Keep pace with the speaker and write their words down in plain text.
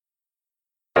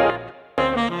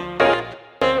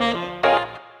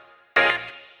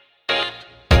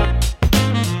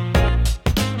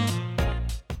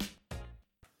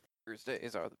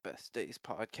Thursdays are the best days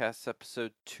podcast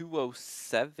episode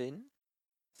 207.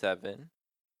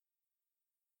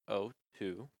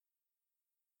 702.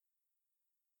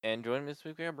 And joining me this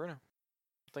week we got Bruno. I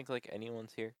don't think like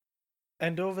anyone's here.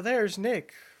 And over there's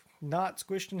Nick, not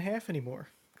squished in half anymore.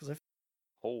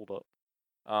 Hold up.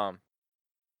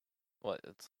 What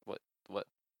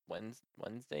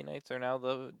Wednesday nights are now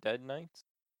the dead nights?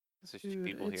 There's just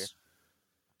people here.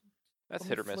 That's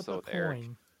hit or miss though with Eric.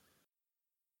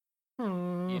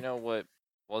 You know what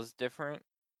was different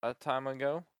a time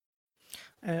ago?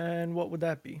 And what would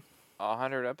that be?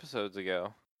 100 episodes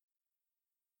ago,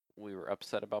 we were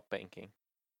upset about banking.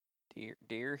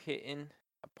 Deer hitting,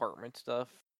 apartment stuff,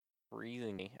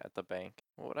 freezing me at the bank.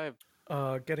 What would I have?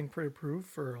 Getting pre-approved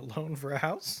for a loan for a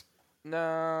house?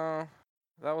 No,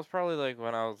 that was probably like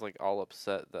when I was like all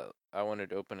upset that I wanted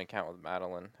to open an account with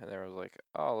Madeline, and they was like,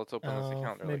 "Oh, let's open this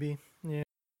account." They're Maybe, yeah.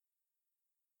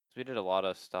 So we did a lot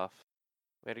of stuff.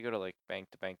 We had to go to like bank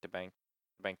to bank to bank,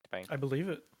 bank to bank. I believe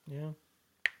it. Yeah,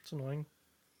 it's annoying.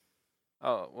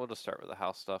 Oh, we'll just start with the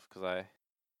house stuff because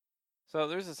So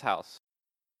there's this house.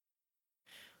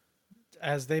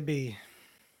 As they be.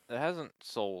 It hasn't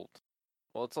sold.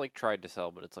 Well, it's like tried to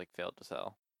sell, but it's like failed to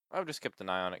sell. I've just kept an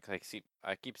eye on it because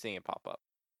I keep seeing it pop up.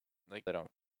 Like they don't.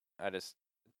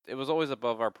 It was always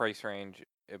above our price range,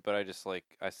 but I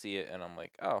see it and I'm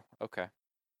like, oh, okay.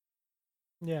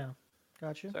 Yeah,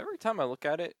 gotcha. So every time I look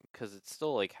at it, because it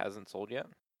still like hasn't sold yet,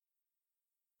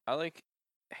 I like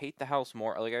hate the house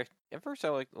more. At first I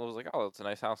was like, oh, it's a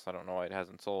nice house. I don't know why it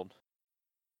hasn't sold.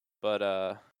 But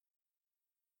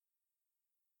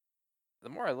the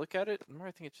more I look at it, the more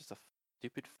I think it's just a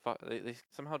stupid fuck. They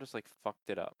somehow just like fucked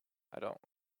it up. I don't.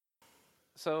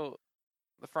 So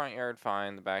the front yard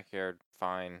fine, the backyard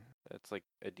fine. It's like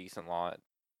a decent lot,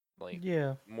 like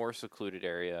Yeah. more secluded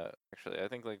area. Actually, I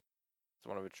think like it's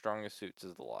one of its strongest suits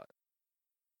is the lot.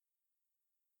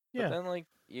 But Yeah. then like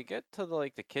you get to the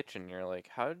kitchen, you're like,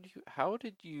 how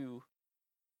did you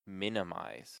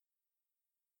minimize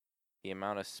the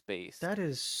amount of space? That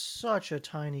is such a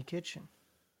tiny kitchen.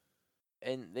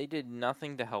 And they did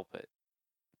nothing to help it.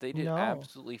 They did No.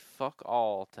 absolutely fuck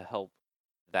all to help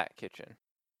that kitchen.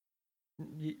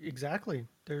 Exactly.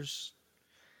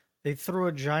 They threw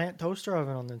a giant toaster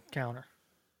oven on the counter.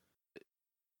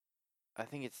 I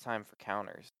think it's time for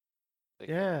counters. Like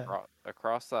Yeah.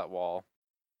 across that wall.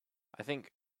 I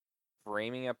think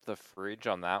framing up the fridge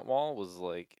on that wall was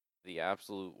like the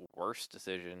absolute worst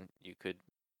decision you could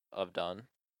have done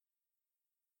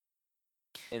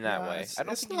in that Yeah, way.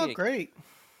 it's not great. I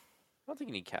don't think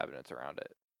you need cabinets around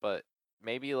it, but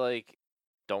maybe like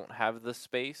don't have the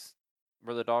space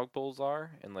where the dog bowls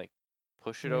are and like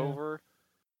push it Yeah. over,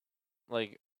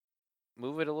 like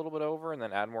move it a little bit over and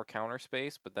then add more counter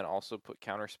space, but then also put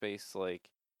counter space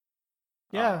like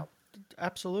Yeah,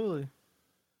 absolutely.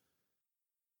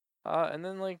 and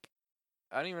then like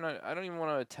I don't even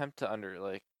want to attempt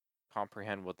to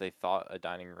comprehend what they thought a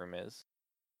dining room is.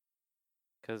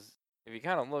 Cuz if you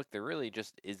kind of look, there really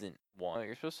just isn't one. Like,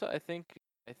 you're supposed to I think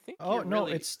Oh you're no,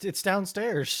 really it's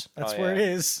downstairs. Oh That's where it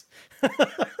yeah. is.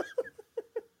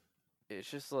 It's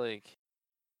just like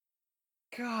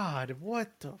God,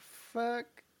 what the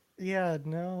fuck? Yeah,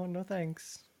 no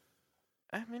thanks.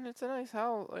 I mean, it's a nice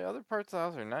house. Like other parts of the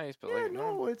house are nice, but Yeah, like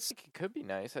no, no, it's it could be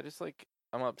nice.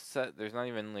 I'm upset. There's not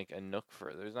even like a nook for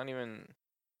it. There's not even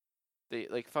they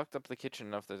like fucked up the kitchen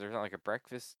enough that there's not like a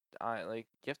breakfast. Like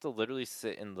you have to literally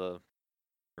sit in the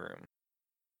room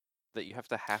that you have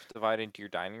to half divide into your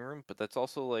dining room, but that's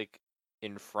also like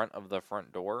in front of the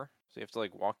front door. So you have to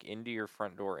like walk into your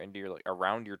front door, into your like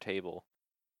around your table.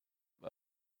 But,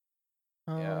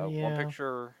 yeah, one yeah.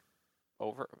 picture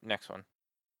over. Next one.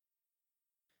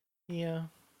 Yeah.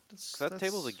 'Cause that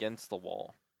table's That's against the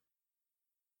wall.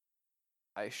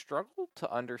 I struggle to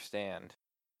understand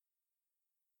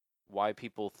why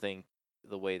people think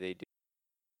the way they do.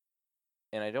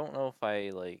 And I don't know if I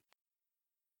like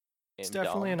it's am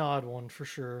definitely dumb. an odd one for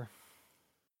sure.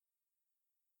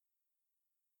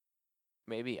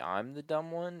 Maybe I'm the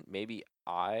dumb one. Maybe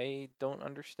I don't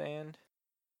understand.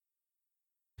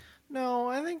 No,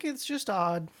 I think it's just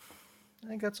odd. I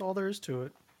think that's all there is to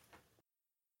it.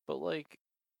 But like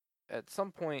at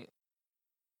some point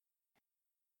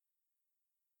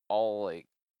all like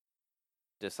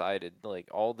decided like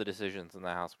all the decisions in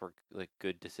the house were like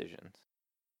good decisions.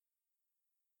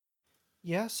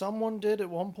 Yeah, someone did at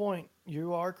one point.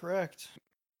 You are correct.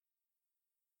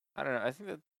 I don't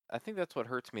know. I think that's what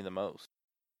hurts me the most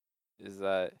is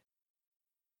that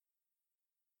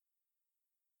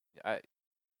I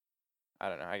I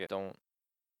don't know. I don't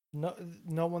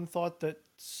No one thought that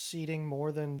seating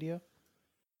more than India.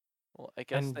 Well, I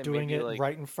guess and they doing maybe it like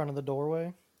right in front of the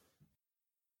doorway.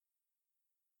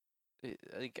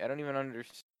 like I don't even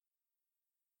understand.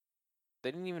 They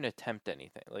didn't even attempt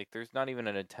anything. Like there's not even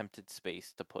an attempted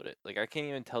space to put it. Like I can't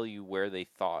even tell you where they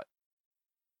thought,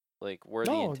 like where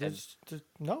the No, intent. there's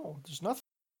nothing.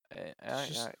 It's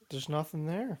just I there's nothing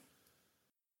there.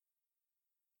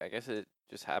 I guess it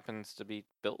just happens to be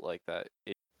built like that.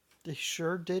 They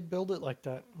sure did build it like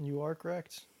that. You are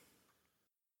correct.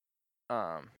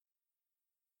 Um,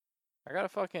 I got a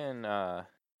fucking saw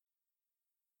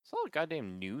a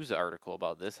goddamn news article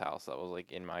about this house that was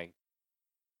like in my.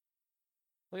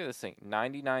 Look at this thing,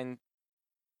 99.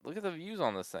 Look at the views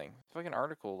on this thing. Fucking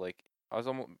article, like I was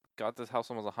almost got this house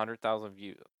almost 100,000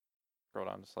 views. Scroll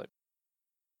down just like.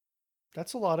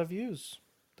 That's a lot of views.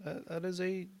 That is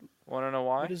a Want to know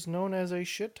what why? is known as a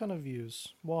shit ton of views.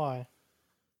 Why?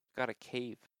 Got a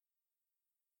cave.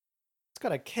 It's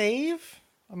got a cave?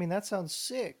 I mean, that sounds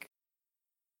sick.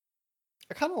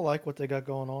 I kind of like what they got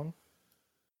going on.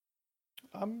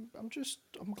 I'm It's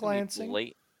gonna be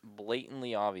glancing.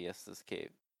 blatantly obvious. This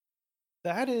cave.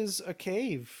 That is a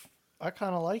cave. I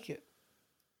kind of like it.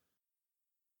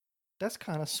 That's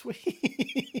kind of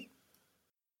sweet.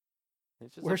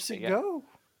 It's just Where's it go?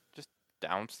 just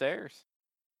downstairs.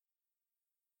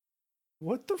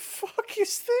 What the fuck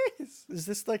is this? Is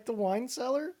this like the wine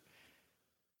cellar?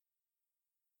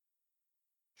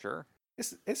 Sure.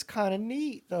 It's kind of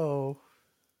neat though.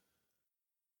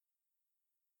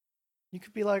 You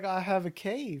could be like, I have a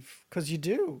cave, because you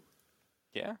do.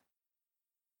 Yeah.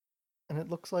 And it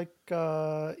looks like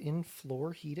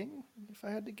in-floor heating, if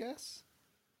I had to guess.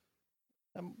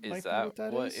 That Is might be that what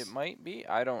that what it is. might be?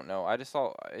 I don't know. I just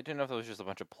saw. I didn't know if it was just a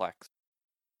bunch of plex.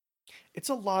 It's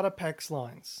a lot of PEX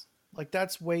lines. Like,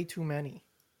 that's way too many.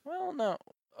 Well, no.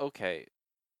 Okay.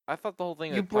 I thought the whole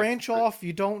thing You with plex. branch off,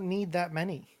 you don't need that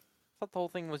many. I thought the whole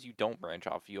thing was you don't branch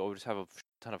off. You always have a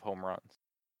ton of home runs.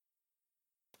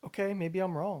 Okay, maybe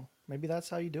I'm wrong. Maybe that's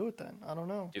how you do it then. I don't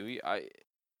know. Do we?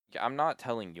 I'm not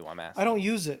telling you. I'm asking. I don't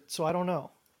use it, so I don't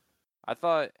know. I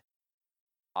thought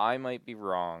I might be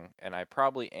wrong, and I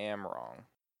probably am wrong.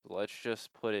 Let's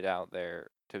just put it out there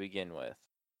to begin with.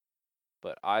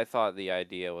 But I thought the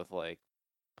idea with like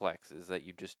Plex is that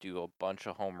you just do a bunch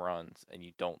of home runs and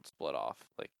you don't split off.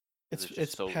 Like, is it just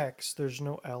It's so PEX. There's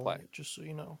no L in Plex? it, just so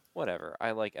you know. Whatever.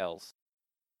 I like L's.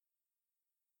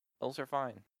 L's are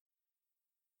fine.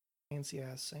 Fancy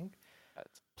ass sink.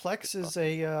 That's Plex good is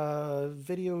a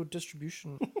video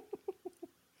distribution. I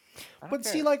don't But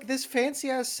see, care. like this fancy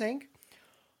ass sink,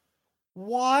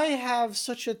 why have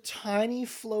such a tiny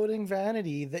floating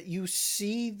vanity that you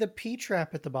see the P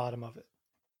trap at the bottom of it?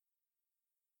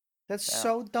 That's Now,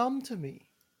 so dumb to me.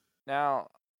 now,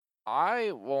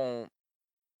 I won't.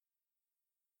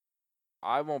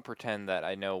 I won't pretend that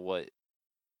I know what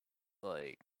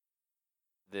like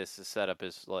this setup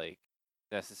is like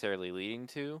necessarily leading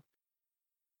to.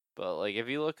 But like if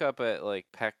you look up at like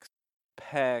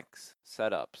PEX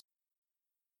setups,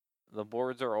 the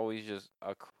boards are always just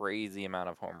a crazy amount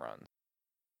of home runs.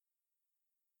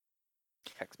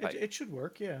 PEX pipe. It should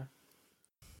work, yeah.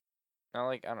 Now,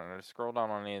 like I don't know, just scroll down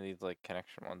on any of these like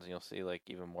connection ones, and you'll see like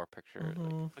even more pictures. Like,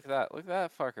 Mhm. look at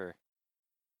that fucker.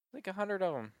 Like 100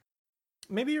 of them.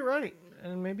 Maybe you're right,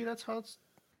 and maybe that's how it's.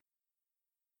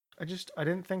 I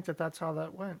didn't think that that's how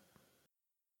that went.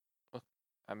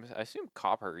 I assume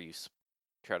copper you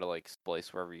try to like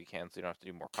splice wherever you can, so you don't have to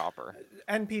do more copper.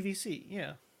 And PVC,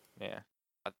 yeah. Yeah.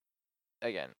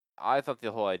 Again, I thought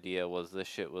the whole idea was this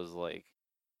shit was like,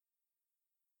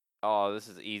 oh, this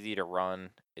is easy to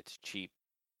run. It's cheap.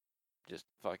 Just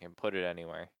fucking put it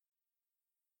anywhere.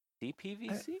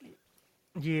 CPVC?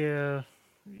 Yeah.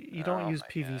 You don't Oh use my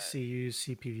PVC, you use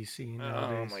CPVC Oh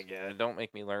nowadays. my god! Don't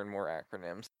make me learn more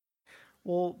acronyms.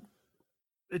 Well,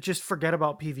 just forget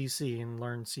about PVC and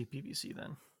learn CPVC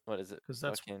then. What is it? 'Cause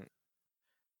that's Fucking.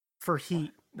 for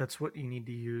heat. That's what you need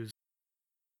to use.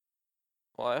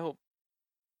 Well, I hope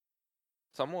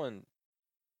someone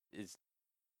is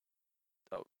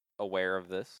aware of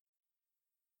this.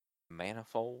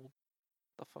 Manifold.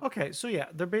 The fuck? Okay, so yeah,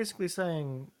 they're basically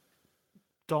saying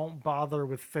don't bother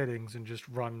with fittings and just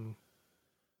run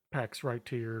PEX right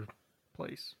to your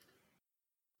place.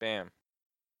 Bam.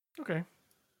 Okay.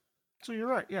 So you're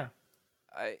right, yeah.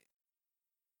 I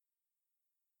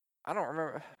don't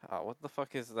remember. What the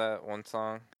fuck is that one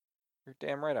song? You're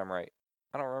damn right I'm right.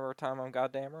 I don't remember a time I'm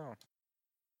goddamn wrong.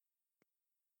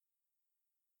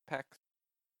 Pex.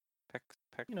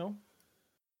 You know.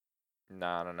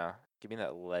 No. Give me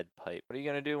that lead pipe. What are you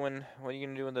gonna do when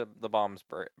the bombs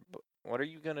what are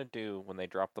you gonna do when they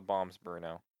drop the bombs,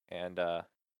 Bruno? And I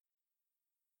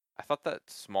I thought that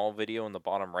small video in the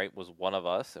bottom right was one of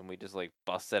us, and we just like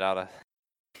busted out of.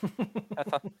 I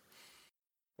thought, what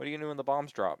are you gonna do when the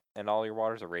bombs drop and all your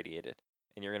waters are radiated?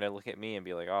 And you're gonna look at me and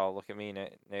be like, "Oh, look at me,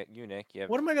 Nick. Nick. You have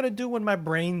What am I gonna do when my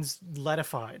brain's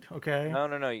leadified? Okay.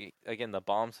 no. Again, the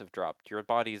bombs have dropped. Your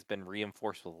body has been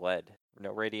reinforced with lead.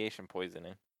 No radiation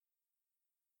poisoning.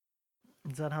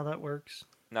 Is that how that works?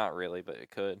 Not really, but it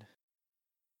could.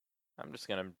 I'm just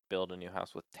gonna build a new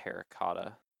house with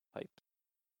terracotta pipes.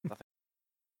 Nothing.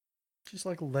 Just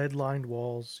like lead-lined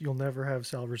walls. You'll never have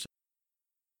salvage.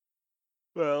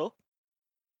 Well,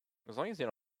 as long as you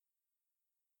don't.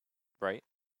 Right.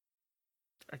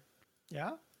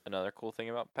 Yeah. Another cool thing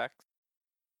about PEX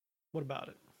What about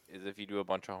it? is if you do a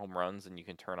bunch of home runs and you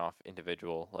can turn off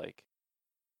individual like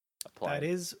That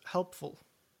appliances. is helpful.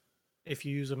 If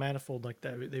you use a manifold like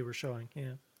that, they were showing.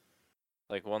 Yeah.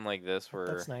 Like one like this where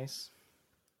That's nice.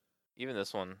 even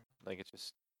this one, like it's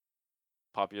just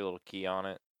pop your little key on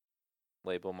it,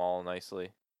 label them all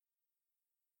nicely.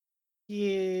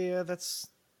 Yeah, that's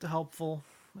helpful.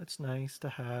 It's nice to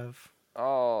have.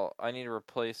 Oh, I need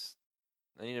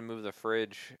to move the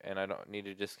fridge and I don't need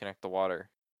to disconnect the water.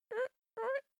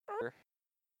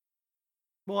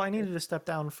 Well, I needed to step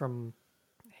down from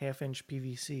half-inch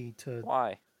PVC to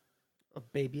Why? a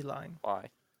baby line.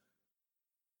 Why?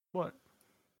 What?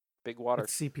 Big water.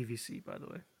 It's CPVC, by the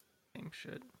way. Same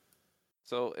shit.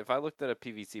 So if I looked at a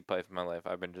PVC pipe in my life,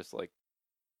 I've been just like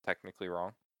technically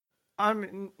wrong.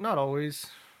 Not always.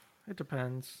 It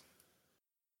depends.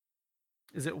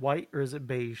 Is it white or is it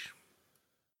beige?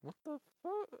 What the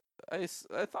fuck?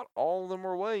 I thought all of them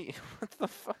were white. What the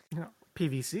fuck? No,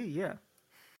 PVC, yeah.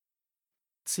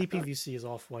 CPVC is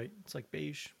off-white. It's like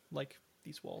beige, like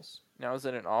these walls. Now is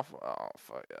it an off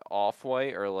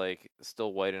white or like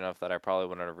still white enough that I probably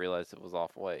wouldn't have realized it was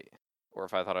off white, or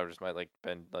if I thought I just might like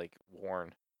been like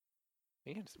worn.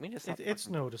 We just It's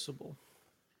noticeable.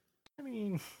 I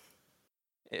mean,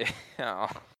 yeah.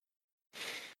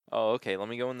 Oh, okay. Let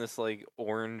me go in this like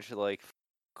orange like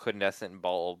condensate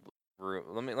bulb room.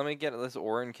 Let me get this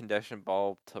orange condensate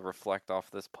bulb to reflect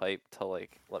off this pipe to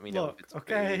like let me know if look, it's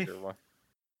okay. beige or what.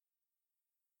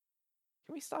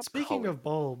 Can we stop? Speaking of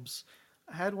bulbs,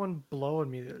 I had one blow on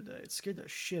me the other day. It scared the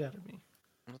shit out of me.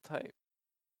 What type?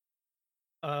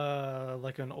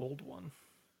 Like an old one,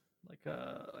 like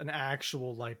an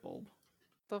actual light bulb.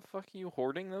 The fuck are you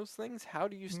hoarding those things? How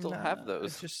do you still have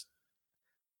those?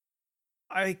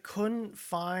 I couldn't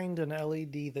find an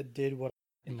LED that did what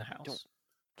in the house.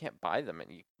 Can't buy them,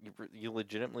 and you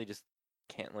legitimately just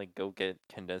can't like go get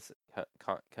condensate.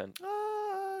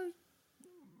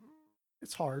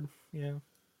 It's hard, yeah.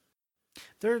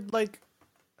 They're like,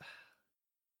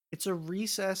 it's a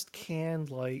recessed canned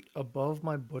light above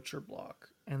my butcher block,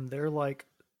 and they're like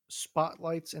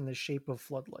spotlights in the shape of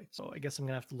floodlights. So I guess I'm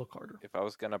gonna have to look harder. If I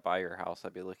was gonna buy your house,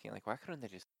 I'd be looking like, why couldn't they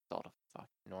just install a fucking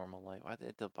normal light? Why did they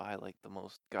have to buy like the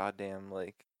most goddamn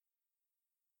like?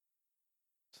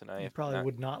 So now You probably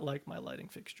would not like my lighting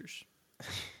fixtures.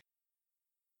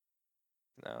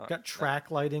 No. Got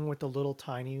track lighting with the little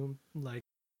tiny like.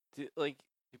 Do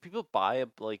people buy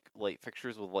like light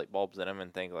fixtures with light bulbs in them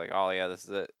and think like, oh yeah, this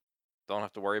is it. Don't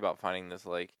have to worry about finding this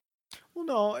like. Well,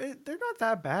 no, they're not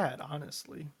that bad,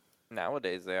 honestly.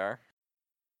 Nowadays they are.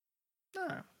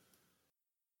 Nah.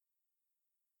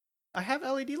 I have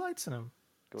LED lights in them.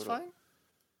 It's fine.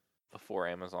 Before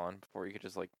Amazon, before you could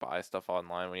just like buy stuff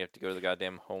online, when you have to go to the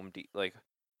goddamn home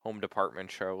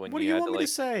department show. When what do you want me to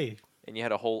say? And you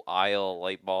had a whole aisle of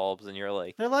light bulbs, and you're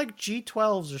like, they're like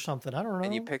G12s or something. I don't know.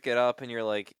 And you pick it up, and you're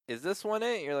like, is this one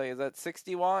it? You're like, is that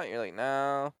 60 watt? You're like,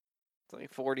 no, it's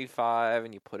like 45,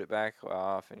 and you put it back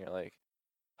off, and you're like,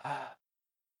 ah,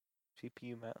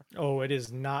 GPU mount. Oh, it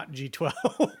is not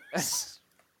G12. This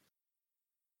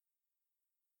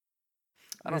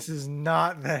is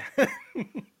not that.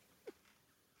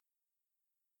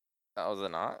 Oh, was it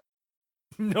not?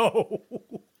 No.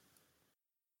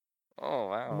 Oh,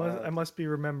 wow. I must be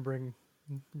remembering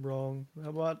wrong. How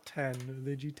about 10? Are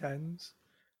they G10s?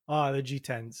 Ah, the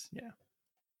G10s. Yeah.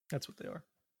 That's what they are.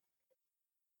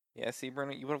 Yeah, see,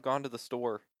 Brennan, you would have gone to the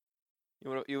store.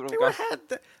 You would have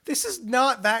gone. This is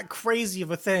not that crazy of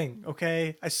a thing,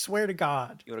 okay? I swear to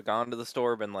God. You would have gone to the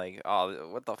store, been like, oh,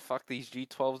 what the fuck? These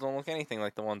G12s don't look anything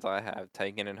like the ones I have.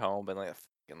 Taken it home, been like,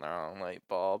 fucking their own light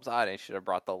bulbs. I should have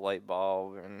brought the light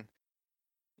bulb, and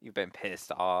you've been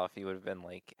pissed off. You would have been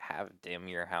like, have dim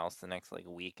your house the next like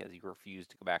week as you refuse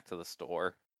to go back to the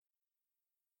store.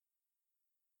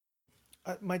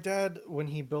 My dad, when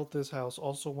he built this house,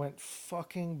 also went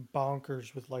fucking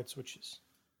bonkers with light switches.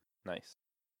 Nice.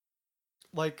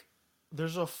 Like,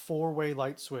 there's a 4-way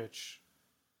light switch.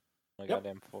 My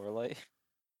goddamn 4 light.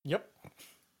 Yep.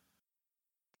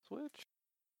 Switch.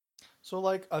 So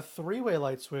like a three-way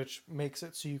light switch makes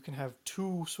it so you can have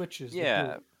two switches that do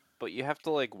Yeah, it. but you have to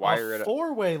like A wire it up.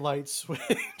 four-way light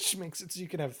switch makes it so you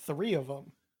can have three of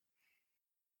them.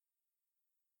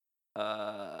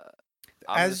 I'm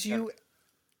As just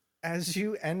gonna.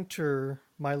 you enter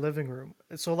my living room.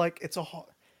 So like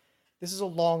this is a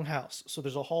long house, so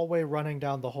there's a hallway running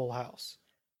down the whole house.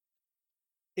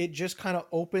 It just kind of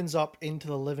opens up into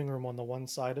the living room on the one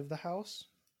side of the house.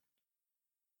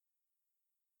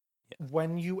 Yeah.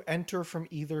 When you enter from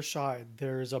either side,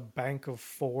 there's a bank of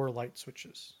 4 light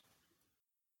switches.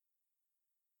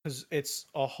 Because it's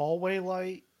a hallway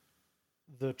light,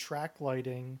 the track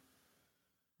lighting,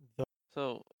 the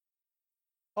So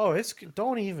it's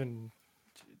don't even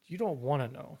you don't want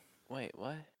to know. wait,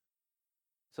 what?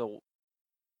 So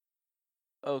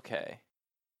okay.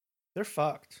 They're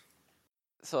fucked.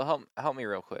 So help me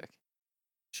real quick.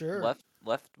 Sure.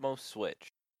 Leftmost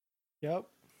switch. Yep.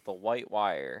 The white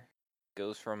wire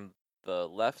goes from the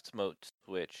leftmost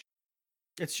switch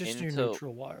It's just your into.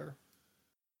 neutral wire.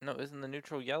 No, isn't the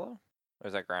neutral yellow? Or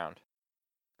is that ground?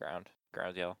 Ground's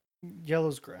yellow.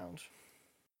 Yellow's ground.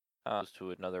 Goes to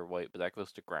another white, but that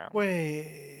goes to ground.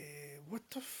 Wait, what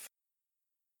the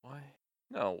Why?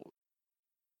 No.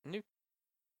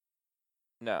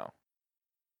 No.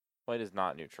 White is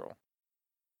not neutral.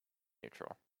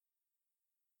 Neutral.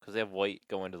 Because they have white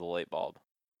go into the light bulb.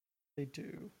 They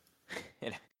do.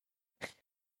 If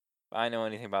I know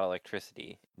anything about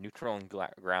electricity, neutral and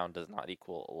ground does not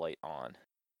equal a light on.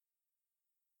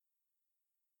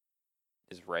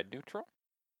 Is red neutral?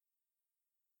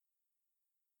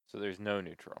 So there's no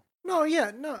neutral. No,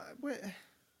 yeah, no. Wait.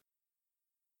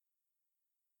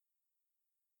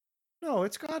 No,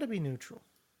 it's got to be neutral.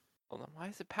 Well, then why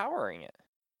is it powering it?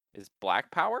 Is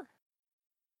black power?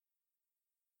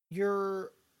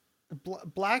 Your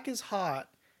black is hot,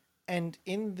 and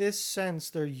in this sense,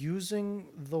 they're using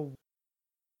the.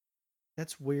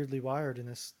 That's weirdly wired in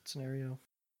this scenario.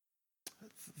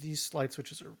 These light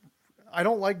switches are. I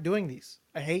don't like doing these.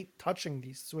 I hate touching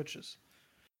these switches.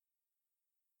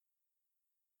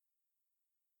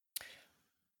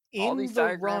 All In these the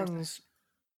diagrams. runs.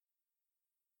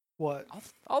 What?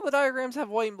 All the diagrams have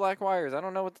white and black wires. I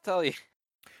don't know what to tell you.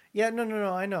 Yeah, no,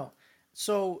 I know.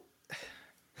 So,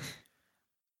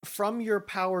 from your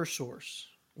power source,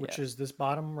 which Yeah. is this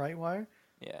bottom right wire,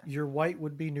 Yeah. your white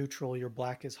would be neutral, your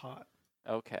black is hot.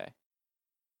 Okay.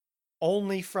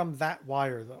 Only from that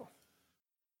wire, though.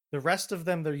 The rest of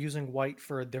them, they're using white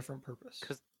for a different purpose.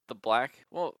 Because the black.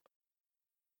 Well.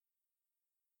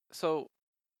 So.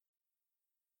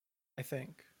 I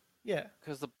think. Yeah.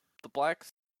 Because the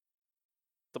black's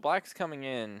coming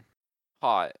in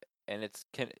hot, and it's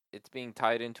being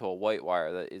tied into a white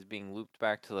wire that is being looped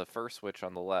back to the first switch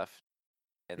on the left,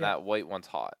 and Yeah. that white one's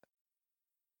hot.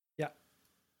 Yeah.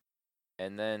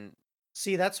 And then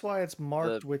See, that's why it's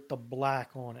marked with the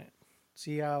black on it.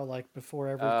 See how, like, before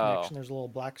every connection, there's a little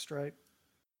black stripe?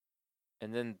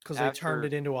 And then because they turned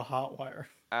it into a hot wire.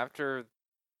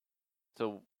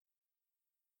 So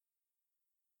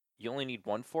you only need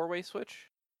one 4-way switch?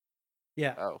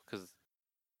 Yeah. Oh, because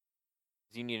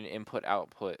you need an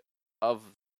input-output of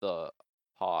the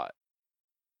hot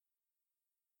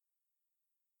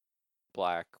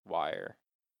black wire.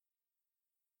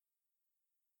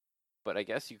 But I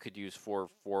guess you could use 4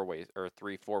 4-ways or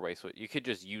 3 4-way switch. You could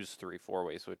just use 3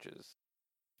 4-way switches.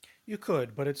 You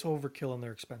could, but it's overkill and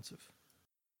they're expensive.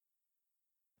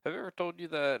 Have I ever told you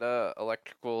that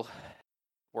electrical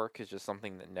work is just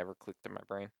something that never clicked in my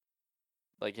brain?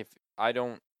 Like, if I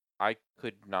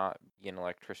could not be an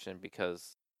electrician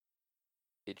because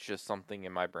it's just something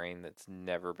in my brain that's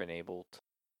never been able to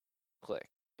click.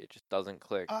 It just doesn't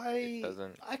click. It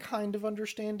doesn't. I kind of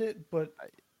understand it, but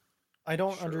I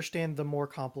don't understand the more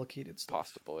complicated stuff.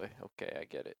 Possibly. Okay, I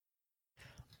get it.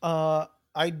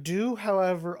 I do,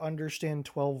 however, understand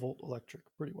 12-volt electric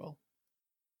pretty well.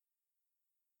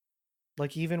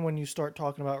 Like, even when you start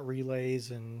talking about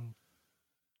relays and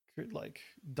like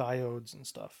diodes and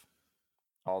stuff.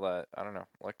 All that, I don't know,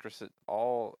 electricity,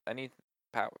 any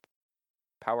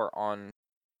power on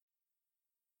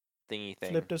thingy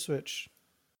thing. Flipped a switch.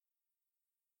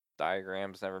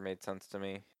 Diagrams never made sense to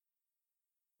me.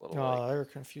 They're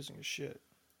confusing as shit.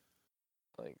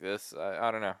 Like this, I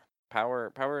don't know.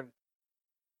 Power.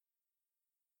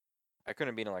 I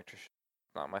couldn't be an electrician.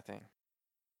 Not my thing.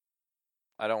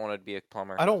 I don't want to be a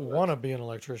plumber. I don't want to be an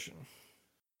electrician.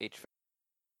 HVAC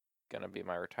gonna be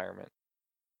my retirement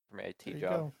from my IT there you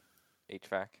job. Go.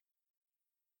 HVAC.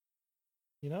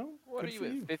 You know, what are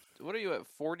you at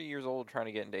 40 years old trying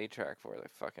to get into HVAC for?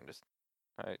 Like fucking just.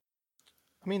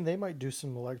 I mean, they might do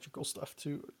some electrical stuff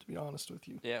too, to be honest with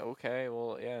you. Yeah, okay.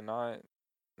 Well, yeah, not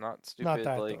Not stupid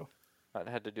that like though. not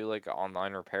had to do like an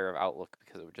online repair of Outlook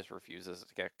because it just refuses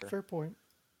to get Fair point.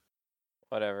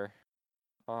 whatever.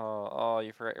 Oh,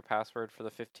 you forgot your password for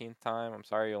the 15th time. I'm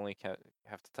sorry, you only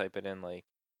have to type it in like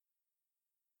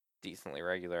decently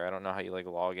regular. I don't know how you like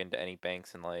log into any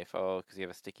banks in life. Oh, because you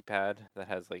have a sticky pad that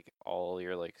has like all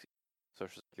your like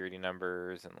social security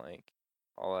numbers and like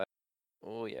all that.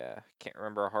 Oh yeah, can't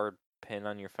remember a hard pin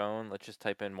on your phone. Let's just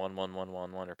type in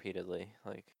 11111 repeatedly.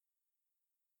 Like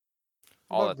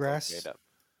What all about that stuff's made grass? up,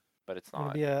 but it's You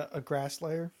want to not. be a grass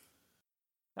layer?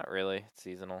 Not really. It's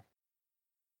seasonal.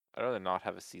 I'd rather not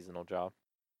have a seasonal job.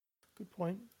 Good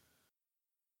point.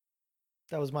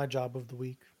 That was my job of the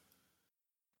week.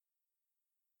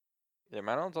 Either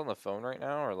Manon's on the phone right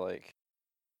now or like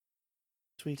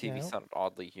Tweaking TV out. sounded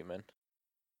oddly human.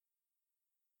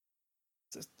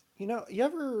 Just, you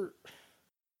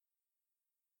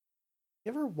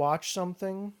ever watch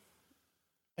something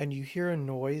and you hear a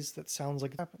noise that sounds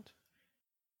like it happened?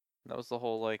 That was the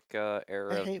whole like I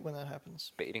era of hate when that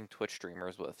happens. baiting Twitch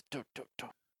streamers with "Duh, duh, duh."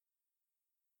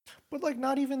 But like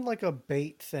not even like a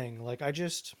bait thing. Like I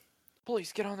just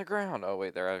Police get on the ground. Oh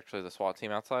wait, they're actually the SWAT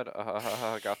team outside.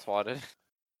 Got swatted.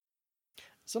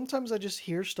 sometimes I just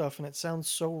hear stuff and it sounds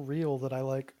so real that I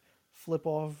like flip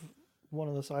off one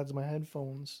of the sides of my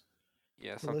headphones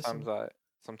Yeah, to listen.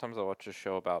 sometimes I watch a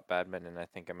show about badminton and I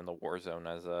think I'm in the war zone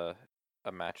as a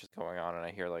match is going on and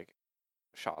I hear like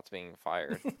shots being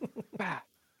fired. Bah,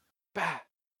 bah,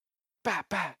 bah,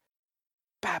 bah,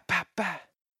 bah, bah, bah.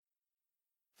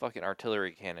 Fucking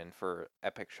artillery cannon for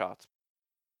epic shots.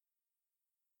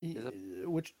 Is it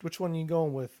Which one are you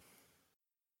going with?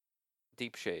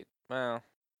 deep shade? Well,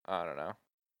 I don't know.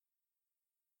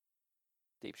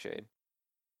 Deep shade.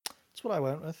 That's what I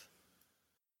went with.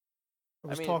 I I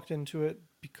was mean, talked into it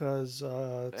because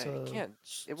it's it a can't.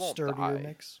 It won't sturdier die.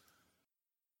 mix,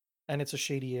 and it's a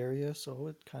shady area, so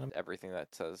it kind of. Everything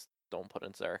that says don't put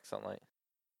in direct sunlight.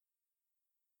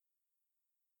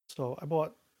 So I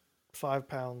bought 5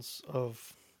 pounds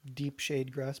of deep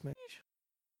shade grass mix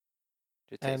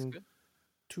Did it taste and good?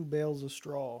 2 bales of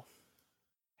straw.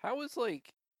 How is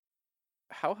like?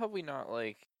 How have we not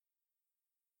like?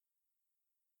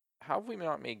 How have we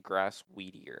not made grass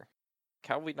weedier?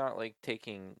 How have we not like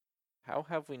taking? How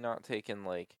have we not taken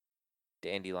like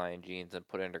dandelion genes and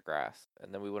put it into grass,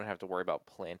 and then we wouldn't have to worry about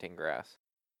planting grass?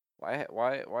 Why I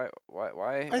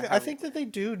have? think that they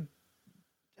do.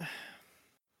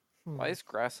 Why Hmm. is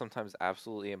grass sometimes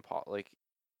absolutely impossible? Like,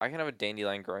 I can have a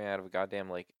dandelion growing out of a goddamn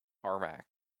like tarmac,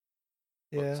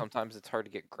 but Yeah. sometimes it's hard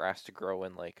to get grass to grow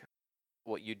in like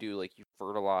what you do. Like you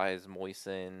fertilize,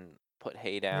 moisten, put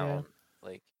hay Yeah. down.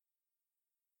 Like,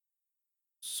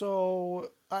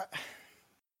 So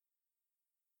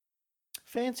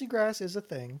fancy grass is a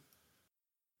thing,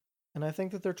 and I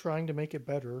think that they're trying to make it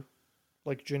better,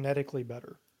 like genetically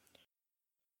better.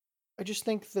 I just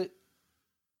think that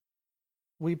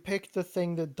we picked the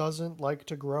thing that doesn't like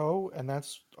to grow, and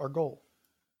that's our goal.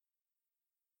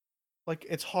 Like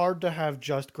it's hard to have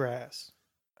just grass.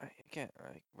 I can't.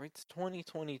 Like, it's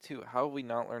 2022. How have we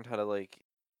not learned how to like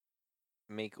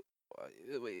make?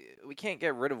 We can't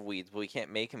get rid of weeds, but we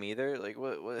can't make them either. Like,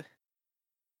 what?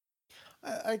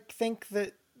 I think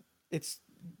that it's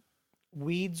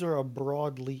weeds are a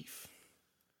broad leaf.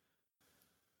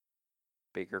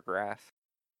 Bigger grass.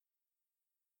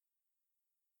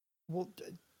 Well,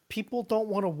 people don't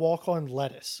want to walk on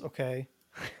lettuce, okay?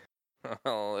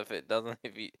 Well, if it doesn't,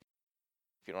 if you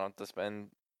don't have to spend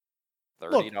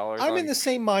thirty Look, dollars I'm in on the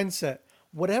same mindset.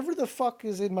 Whatever the fuck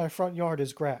is in my front yard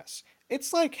is grass.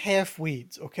 It's like half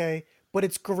weeds, okay? But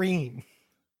it's green.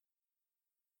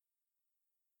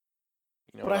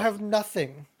 you know But what I else? have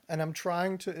nothing, and I'm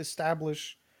trying to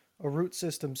establish a root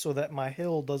system so that my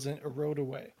hill doesn't erode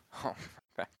away. Oh,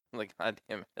 back to the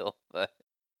goddamn hill. Back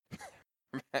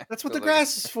That's what to the the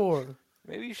grass is for.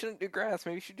 maybe you shouldn't do grass.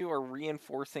 Maybe you should do a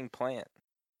reinforcing plant.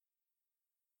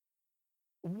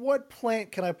 What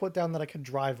plant can I put down that I can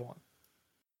drive on?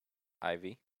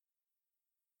 Ivy.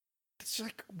 It's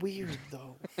like weird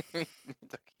though. It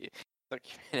took took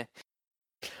you a minute.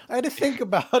 I had to think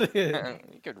about it.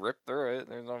 You could rip through it.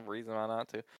 There's no reason why not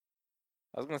to.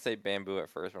 I was gonna say bamboo at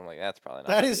first, but I'm like, that's probably not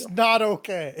That is ideal. not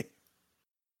okay.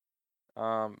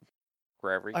 Um,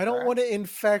 prairie I don't grass. want to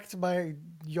infect my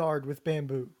yard with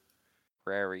bamboo.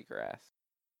 Prairie grass.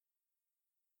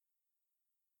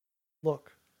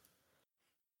 Look,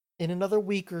 in another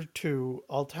week or two,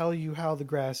 I'll tell you how the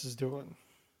grass is doing.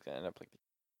 It's gonna end up like.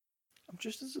 I'm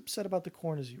just as upset about the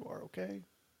corn as you are, okay?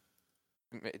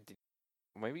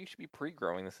 Maybe you should be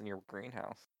pre-growing this in your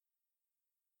greenhouse.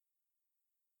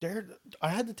 I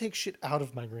had to take shit out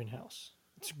of my greenhouse.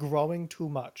 It's growing too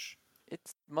much.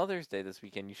 It's Mother's Day this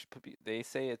weekend. You should put. They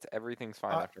say it's everything's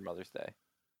fine I after Mother's Day.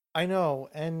 I know,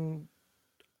 and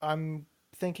I'm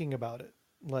thinking about it.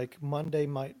 Like Monday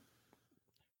might.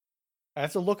 I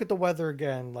have to look at the weather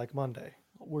again. Like Monday,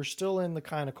 we're still in the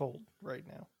kind of cold right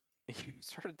now. You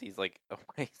started these like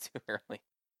way too early.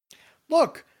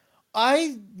 Look,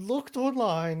 I looked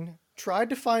online, tried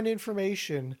to find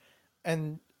information,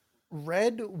 and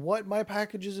read what my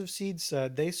packages of seeds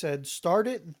said. They said start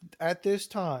it at this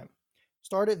time.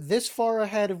 Start it this far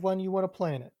ahead of when you want to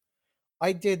plant it.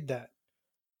 I did that.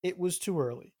 It was too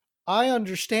early. I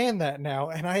understand that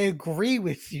now and I agree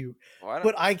with you, Why don't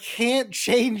but I can't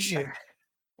change it.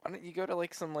 Why don't you go to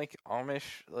like some like Amish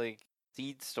like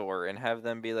seed store and have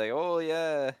them be like, oh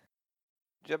yeah,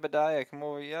 Jebediah, come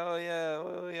over.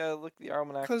 Oh yeah, look the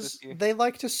almanac this Because year. they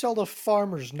like to sell to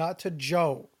farmers, not to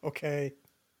Joe, okay?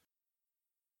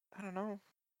 I don't know.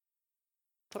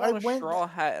 Put I on a went straw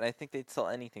hat and I think they'd sell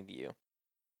anything to you.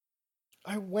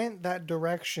 I went that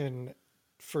direction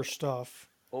for stuff.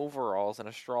 Overalls and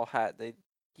a straw hat. They'd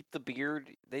keep the beard.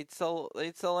 They'd sell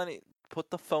any. Put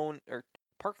the phone or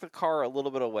park the car a little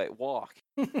bit away. Walk.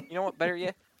 You know what? Better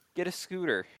yet, get a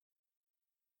scooter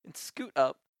and scoot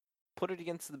up. Put it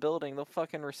against the building. They'll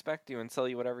fucking respect you and sell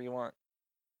you whatever you want.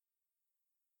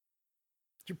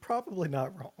 You're probably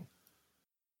not wrong.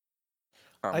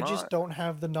 I'm I just not. don't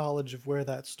have the knowledge of where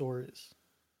that store is.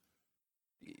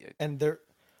 And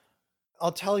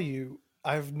I'll tell you,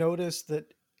 I've noticed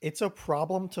that it's a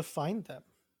problem to find them.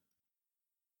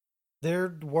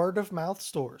 They're word of mouth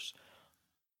stores.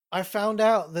 I found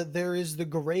out that there is the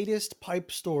greatest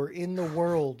pipe store in the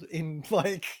world in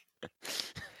like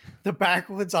the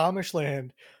backwoods Amish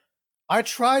land. I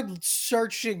tried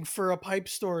searching for a pipe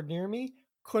store near me,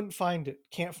 couldn't find it.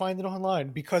 Can't find it online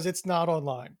because it's not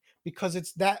online. Because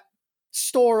it's that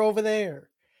store over there.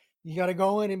 You got to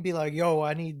go in and be like, "Yo,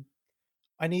 I need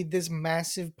this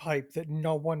massive pipe that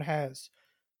no one has."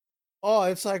 Oh,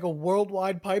 it's like a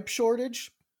worldwide pipe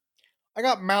shortage. I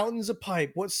got mountains of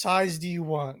pipe. What size do you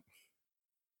want?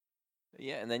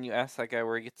 Yeah, and then you ask that guy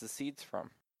where he gets the seeds from.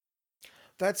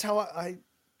 That's how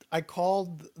I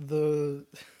called the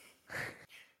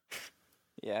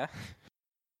Yeah.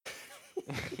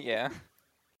 Yeah.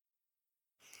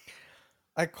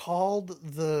 I called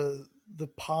the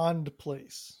pond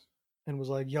place and was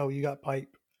like, "Yo, you got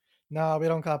pipe?" "Nah, we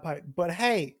don't got pipe." "But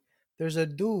hey, there's a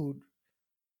dude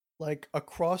like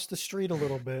across the street a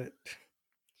little bit.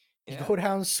 You Yeah. go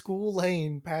down School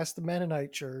Lane past the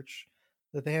Mennonite church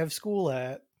that they have school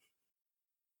at,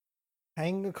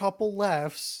 hang a couple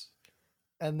lefts,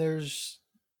 and there's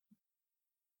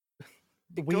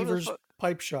the Go to the Weaver's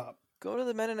pipe shop." go to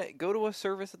the Mennonite. Go to a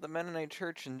service at the Mennonite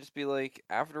church and just be like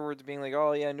afterwards, being like,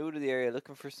 "Oh yeah, new to the area,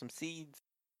 looking for some seeds."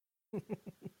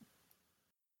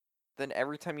 Then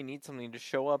every time you need something, you just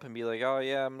show up and be like, "Oh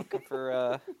yeah, I'm looking for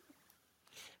I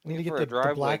need to looking get for a the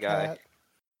driveway black guy." hat.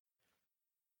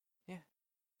 Yeah,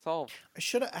 solved. I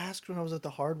should have asked when I was at the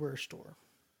hardware store.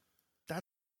 That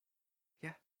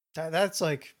Yeah. that's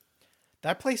like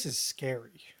that place is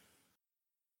scary.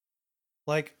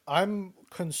 Like I'm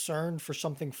concerned for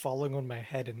something falling on my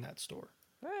head in that store.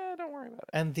 Don't worry about it.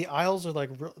 And the aisles are like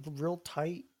real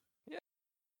tight. Yeah.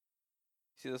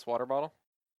 See this water bottle?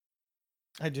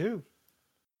 I do.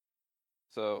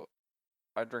 So,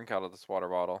 I drink out of this water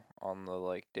bottle on the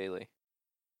like daily.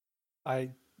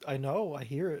 I I know. I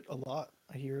hear it a lot.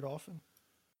 I hear it often.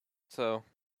 So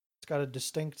It's got a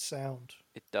distinct sound.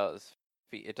 it does.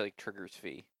 It like triggers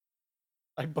fee.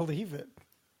 I believe it.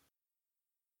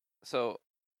 So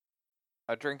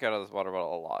I drink out of this water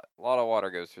bottle a lot. A lot of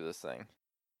water goes through this thing.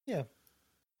 Yeah.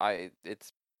 I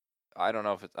don't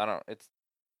know if it's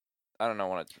I don't know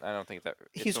when it I don't think that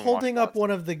it's He's been washed holding up lots.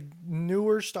 one of the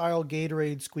newer style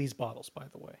Gatorade squeeze bottles, by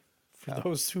the way, for Oh.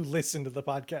 those who listen to the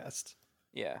podcast.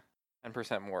 Yeah.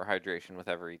 10% more hydration with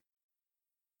every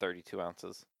 32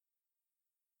 ounces.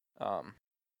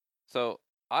 So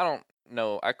I don't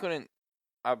know.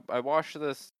 I washed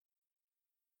this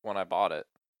when I bought it.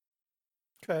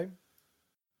 Okay.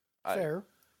 I Fair.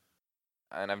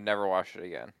 and I've never washed it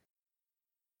again.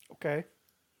 Okay.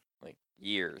 Like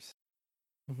years.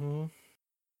 Mm-hmm.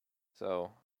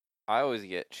 So I always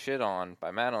get shit on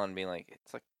by Madeline being like,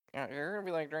 it's like you're gonna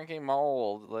be like drinking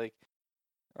mold, like,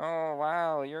 oh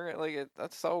wow, you're like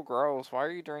that's so gross. Why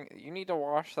are you drinking? You need to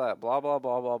wash that. Blah blah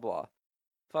blah blah blah.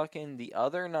 Fucking the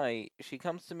other night, she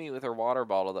comes to me with her water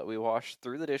bottle that we wash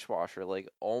through the dishwasher like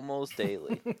almost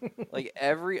daily, like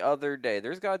every other day.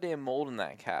 There's goddamn mold in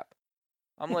that cap.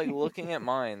 I'm like looking at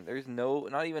mine. There's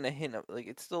not even a hint of like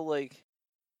it's still like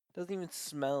doesn't even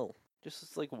smell. Just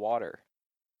looks like water.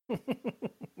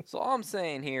 So all I'm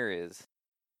saying here is,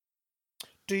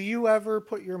 Do you ever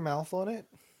put your mouth on it?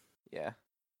 yeah.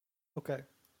 Okay.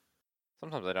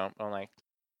 Sometimes I don't. I'm like,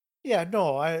 Yeah,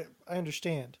 no, I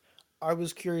understand. I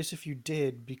was curious if you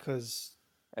did because,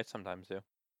 I sometimes do.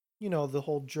 you know, the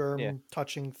whole Yeah, germ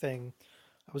touching thing.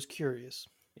 I was curious.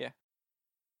 yeah.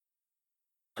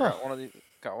 I Huh. got one of these.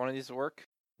 Got one of these at work.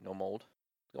 No mold.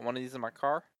 Got one of these in my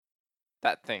car.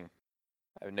 That thing.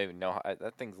 I don't even know how.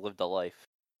 That thing's lived a life.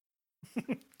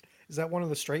 Is that one of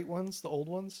the straight ones, the old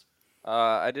ones?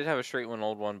 I did have a straight one,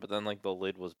 old one, but then like the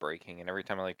lid was breaking, and every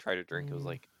time I like tried to drink, it was Mm,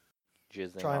 like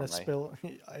jizzing trying to on my. spill.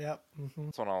 Yep.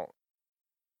 This one all.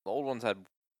 The old ones had.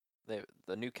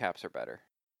 The new caps are better.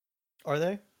 Are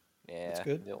they? That's Yeah,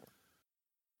 good.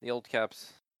 the old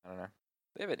caps. I don't know.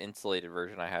 They have an insulated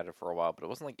version. I had it for a while, but it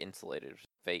wasn't like insulated. It was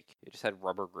fake. It just had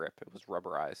rubber grip. It was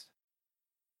rubberized,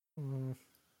 Mm,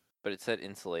 but it said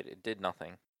insulated. It did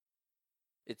nothing.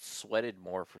 It sweated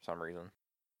more for some reason.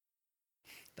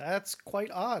 that's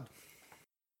quite odd.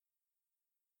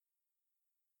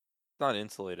 It's not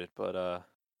insulated, but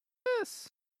yes.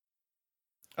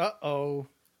 Uh-oh.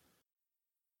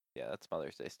 Yeah, that's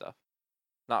Mother's Day stuff.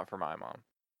 Not for my mom.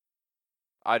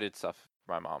 I did stuff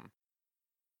for my mom,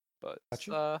 but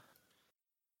Gotcha.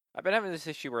 I've been having this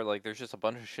issue where like there's just a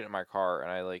bunch of shit in my car,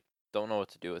 and I like don't know what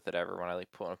to do with it ever when I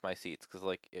like put one of my seats because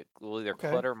like it will either Okay.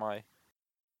 clutter my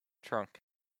trunk.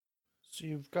 So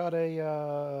you've got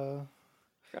a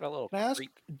Got a little can I ask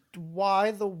creep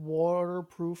why the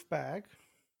waterproof bag?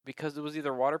 because it was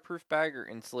either waterproof bag or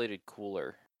insulated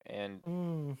cooler, and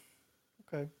Mm,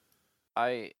 okay.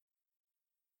 I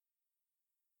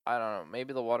I don't know.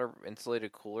 Maybe the water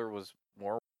insulated cooler was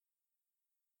more.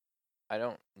 I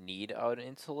don't need an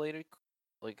insulated.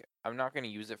 Like I'm not gonna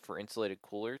use it for insulated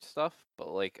cooler stuff, but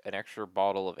like an extra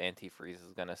bottle of antifreeze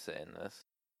is gonna sit in this,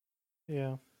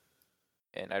 Yeah.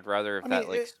 and I'd rather if I mean, that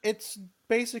like it's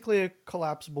basically a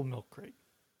collapsible milk crate,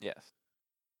 yes.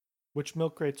 which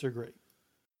milk crates are great.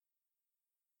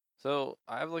 So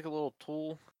I have like a little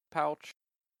tool pouch.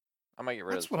 I might get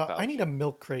rid of That's this what I pouch. need a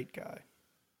milk crate guy.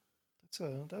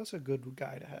 That's a good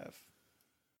guy to have.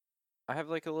 I have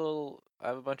like a little. I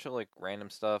have a bunch of like random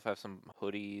stuff. I have some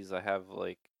hoodies. I have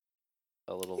like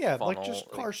a little Yeah, like funnel, just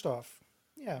like car stuff.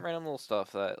 Yeah, random little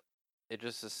stuff that it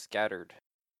just is scattered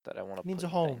that I want to needs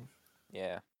put a in things. home.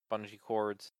 Yeah, bungee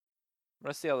cords. I'm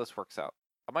gonna see how this works out.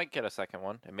 I might get a second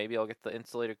one, and maybe I'll get the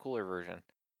insulated cooler version.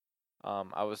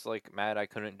 I was like mad I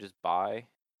couldn't just buy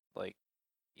like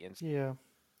Yeah.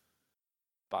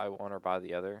 buy one or buy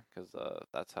the other because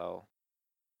that's how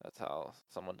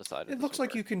someone decided It this looks would like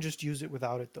work. you can just use it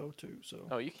without it though too. So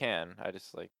Oh, you can. I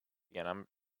just like again, I'm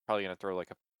probably gonna throw like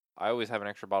a. I always have an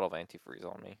extra bottle of antifreeze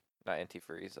on me. Not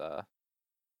antifreeze.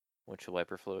 Windshield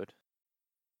wiper fluid.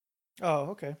 oh,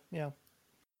 okay, yeah,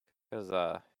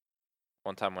 Because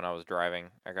one time when I was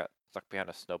driving, I got stuck behind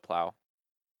a snowplow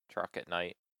truck at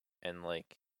night, and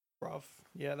like, rough.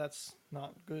 Yeah, that's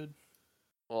not good.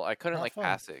 well, I couldn't Not like fun.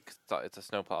 pass it because it's a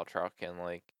snowplow truck, and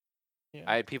like, Yeah,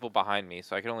 I had people behind me,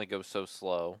 so I could only go so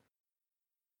slow.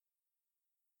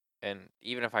 And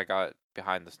even if I got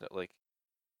behind the snow, like,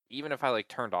 even if I like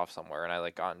turned off somewhere and I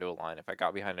like got into a line, if I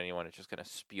got behind anyone, it's just gonna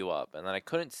spew up, and then I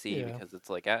couldn't see yeah. because it's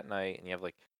like at night and you have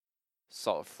like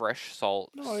salt, fresh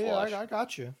salt No, yeah, slush. I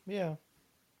got you. Yeah.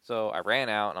 So I ran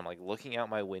out and I'm like looking out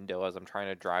my window as I'm trying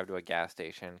to drive to a gas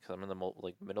station because I'm in the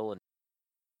like middle. And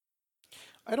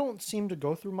I don't seem to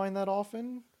go through mine that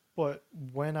often, but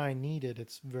when I need it,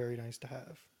 it's very nice to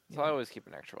have. so I Yeah. always keep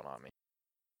an extra one on me.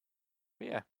 But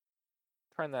yeah,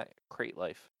 trying that crate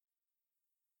life.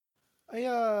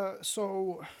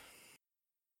 So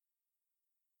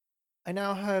I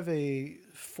now have a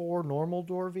four normal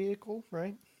door vehicle,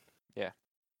 right? Yeah.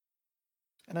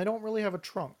 And I don't really have a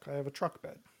trunk. I have a truck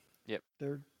bed. Yep.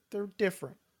 They're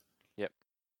different. Yep.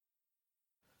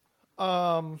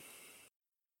 Um,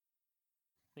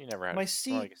 You never had. my Well, I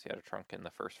seat. guess you had a trunk in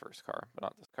the first car, but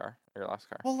not this car or your last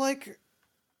car. Well, like,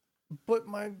 but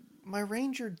my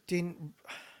Ranger didn't.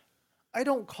 I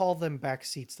don't call them back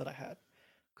seats that I had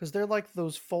because they're like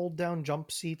those fold down jump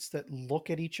seats that look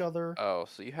at each other. Oh,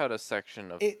 so you had a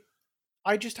section of It.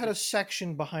 I just had a just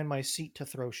section behind my seat to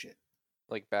throw shit.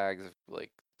 like bags of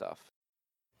like stuff.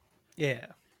 Yeah.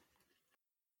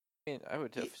 I mean, I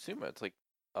would It, assume it's like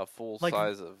a full like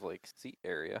size of like seat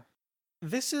area.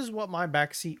 this is what my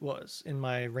back seat was in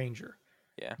my Ranger.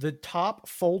 Yeah. The top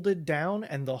folded down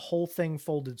and the whole thing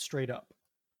folded straight up.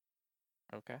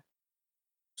 Okay.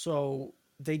 So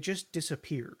they just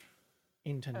disappeared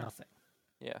into Yeah. nothing.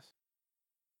 Yes.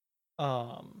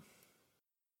 Um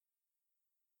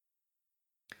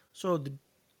so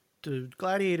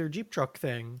Gladiator Jeep truck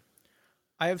thing,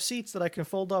 I have seats that I can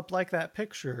fold up like that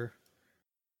picture,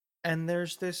 and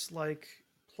there's this like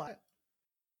plat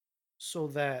so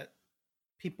that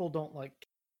people don't like,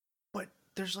 but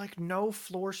there's like no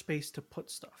floor space to put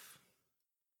stuff.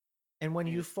 And when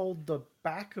you fold the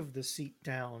back of the seat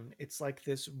down, it's like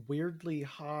this weirdly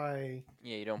high,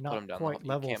 Yeah, you don't put them not down the. quite You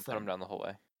level can't put them thing. down the whole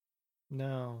way.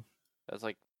 No. That's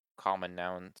like common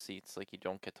now in seats. Like you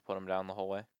don't get to put them down the whole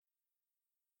way.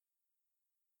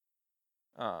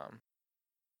 Um,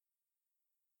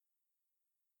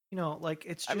 Like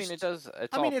it's I mean, it just. does.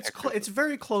 It's I all mean, pictures. it's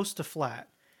very close to flat,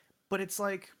 but it's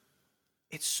like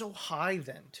it's so high.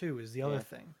 Then too is the other Yeah,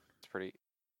 thing. it's pretty.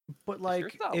 But Is yours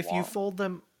like, that if you long? fold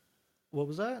them, what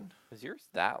was that? Is yours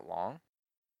that long?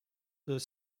 This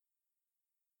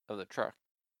Of the truck,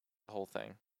 the whole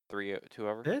thing, 2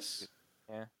 hours. this?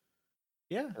 Yeah,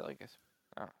 Yeah, I like it.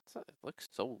 Oh, it looks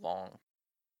so long.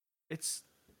 it's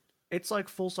it's like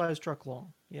full size truck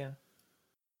long. Yeah.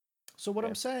 So what Yeah.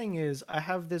 I'm saying is, I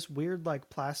have this weird like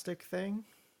plastic thing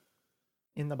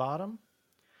in the bottom,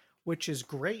 which is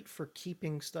great for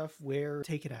keeping stuff where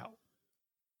take it out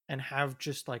and have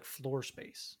just like floor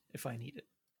space if I need it.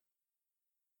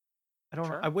 I don't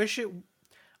know. Sure.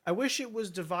 I wish it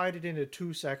was divided into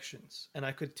two sections and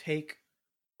I could take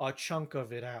a chunk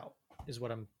of it out is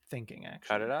what I'm thinking Cut it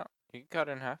actually. out. You can cut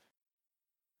it in half.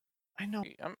 I know.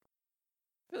 I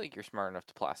feel like you're smart enough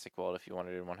to plastic weld if you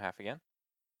wanted it in one half again.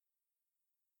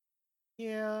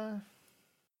 Yeah.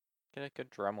 Get a good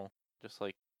Dremel, just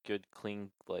like good clean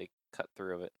like cut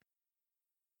through of it.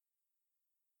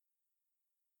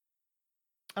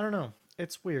 I don't know.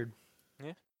 It's weird.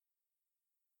 Yeah.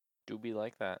 Do be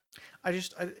like that.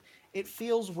 It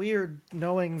feels weird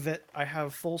knowing that I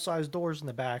have full size doors in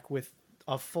the back with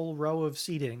a full row of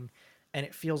seating and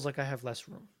it feels like I have less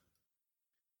room.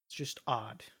 It's just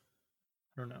odd.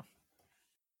 I don't know.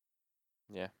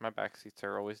 Yeah, my back seats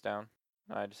are always down.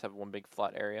 I just have one big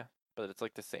flat area, but it's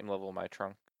like the same level of my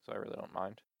trunk, so I really don't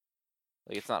mind.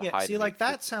 Like it's not Yeah, high see, to me like because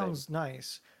that it's the same. sounds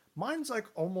nice. Mine's like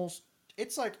almost,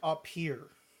 it's like up here.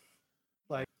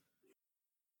 Like,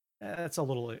 that's a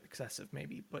little excessive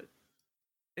maybe, but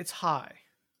it's high.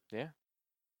 Yeah.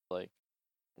 Like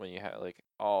when you have like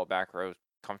all back row,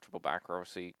 comfortable back row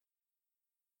seat.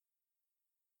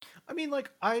 I mean,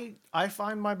 like, I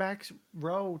find my back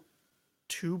row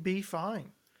to be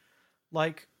fine.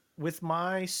 Like, with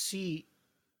my seat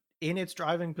in its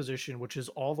driving position, which is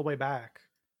all the way back,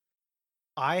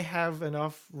 I have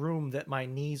enough room that my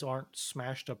knees aren't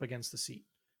smashed up against the seat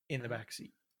in the back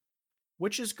seat,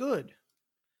 which is good.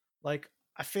 Like,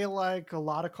 I feel like a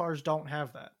lot of cars don't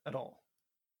have that at all.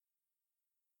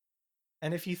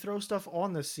 And if you throw stuff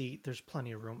on the seat, there's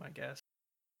plenty of room, I guess.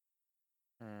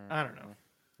 I don't know.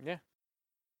 Yeah.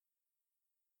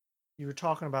 You were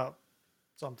talking about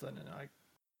something, and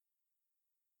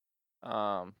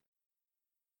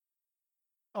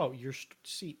oh, your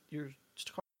seat, your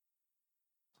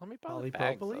Let me buy the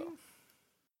bags polypropylene. though.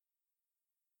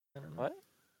 I don't know. What?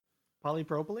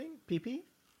 Polypropylene, PP.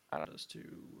 I don't. Goes to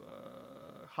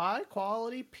high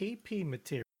quality PP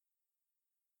material.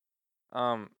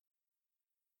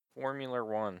 Formula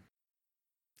One.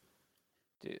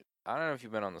 Dude, I don't know if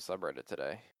you've been on the subreddit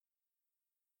today.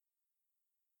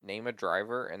 Name a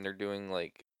driver, and they're doing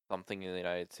like something in the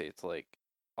United States, like,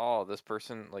 oh, this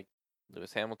person, like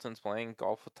Lewis Hamilton's playing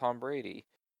golf with Tom Brady.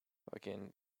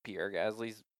 Fucking Pierre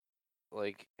Gasly's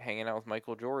like hanging out with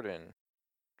Michael Jordan.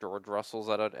 George Russell's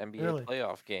at an NBA Really?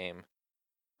 playoff game.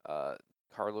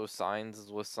 Carlos Sainz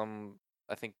is with some,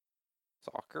 I think,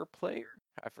 soccer player.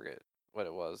 I forget what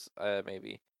it was.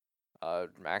 Maybe.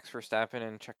 Max Verstappen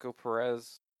and Checo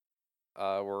Perez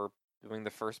were doing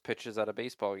the first pitches at a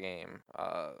baseball game.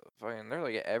 Fucking, they're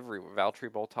like Valtteri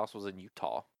Bottas was in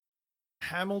Utah.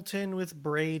 Hamilton with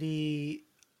Brady.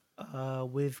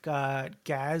 We've got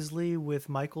Gasly with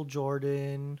Michael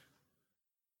Jordan.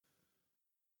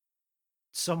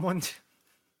 Someone,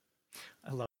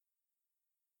 I love.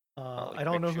 Like I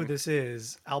don't know who Mick this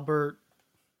is. Albert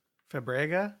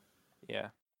Fabrega, Yeah,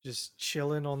 just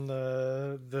chilling on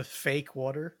the fake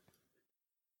water.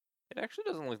 it actually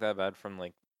doesn't look that bad from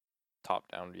like top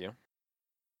down view.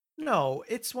 No,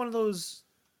 it's one of those.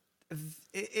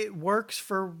 It works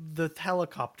for the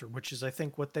helicopter, which is I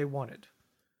think what they wanted.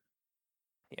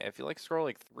 Yeah, if you like scroll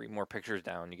like 3 more pictures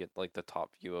down, you get like the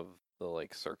top view of the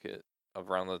like circuit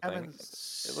around the I thing. haven't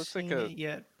It looks like seen it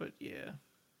yet, but yeah.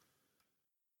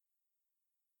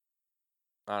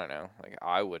 I don't know. Like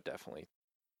I would definitely,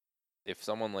 if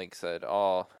someone like said,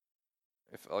 "Oh,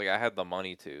 if like I had the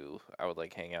money to, I would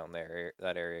like hang out in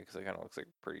that area because it kind of looks like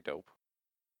pretty dope."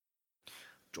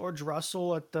 George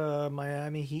Russell at the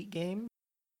Miami Heat game.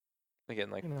 Again,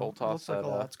 like You full know, it looks toss like at a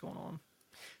lot's going on.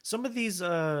 Some of these,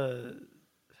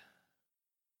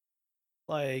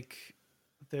 like,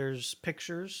 there's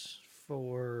pictures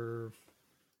for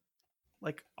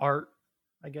like art,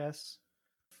 I guess.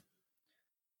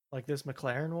 Like this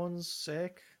McLaren one's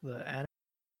sick. they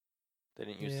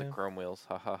didn't use the Yeah. chrome wheels.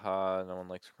 Ha ha ha. No one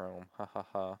likes chrome. Ha ha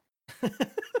ha.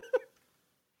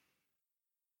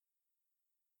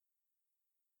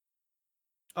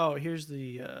 Oh, here's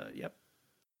the yep.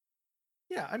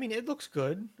 Yeah, I mean it looks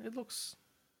good. It looks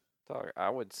Dog, I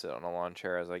would sit on a lawn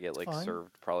chair as I get like fine.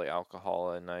 served probably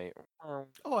alcohol at night.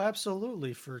 Oh,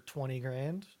 absolutely for 20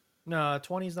 grand. No,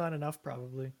 20's not enough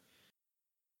probably.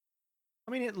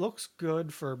 I mean it looks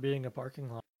good for being a parking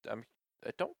lot. I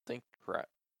don't think crap.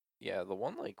 Yeah, the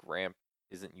one like ramp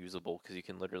isn't usable because you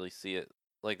can literally see it.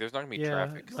 Like, there's not gonna be Yeah,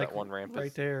 traffic because like that one ramp right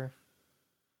is. there.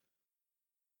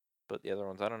 But the other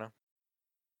ones, I don't know.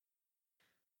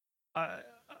 I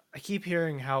I keep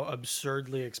hearing how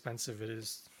absurdly expensive it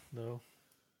is though.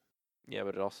 Yeah,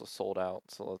 but it also sold out,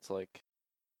 so it's like,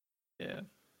 Yeah,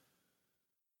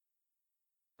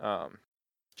 um,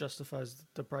 justifies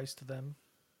the price to them.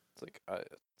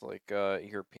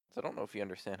 Europeans. I don't know if you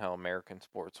understand how American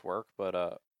sports work,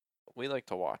 but we like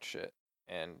to watch it,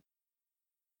 and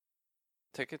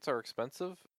tickets are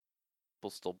expensive. We'll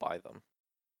still buy them.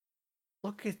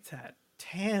 Look at that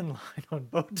tan line on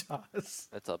Botas.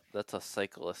 That's a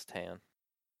cyclist tan.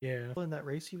 Yeah. In that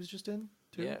race he was just in,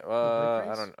 too? Yeah, The bike I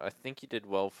race? don't. I think he did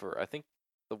well for. I think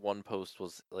the one post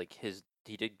was like his.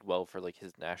 He did well for like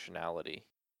his nationality.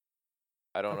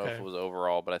 I don't know if Okay. it was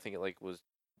overall, but I think it like was.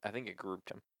 I think it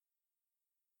grouped him.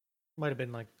 Might have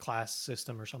been like class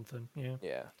system or something. Yeah.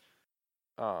 Yeah.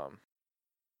 Um.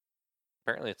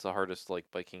 Apparently, it's the hardest like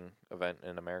biking event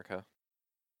in America.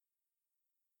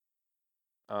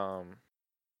 Um.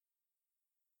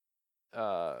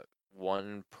 Uh.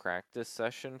 One practice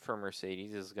session for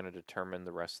Mercedes is going to determine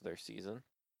the rest of their season.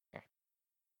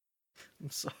 I'm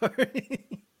sorry.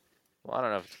 Well, I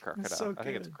don't know if it's a It's crocodile. so I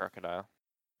think it's a good. crocodile.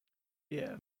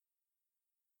 Yeah.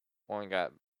 One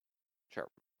got sharp.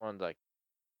 One's like,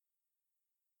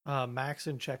 Max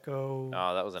and Checo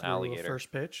oh, that was an threw a alligator. first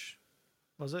pitch.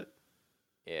 Was it?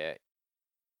 Yeah,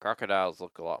 crocodiles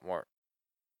look a lot more.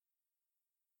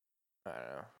 I don't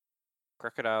know.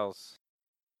 Crocodiles.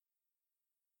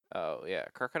 Oh yeah,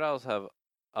 crocodiles have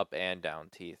up and down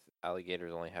teeth.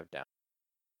 Alligators only have down.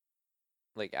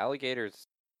 Like alligators,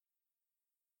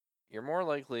 you're more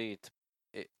likely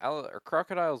to. Or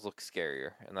crocodiles look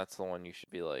scarier, and that's the one you should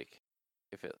be like.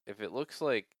 If it looks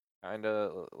like kind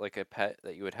of like a pet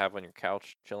that you would have on your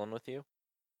couch chilling with you.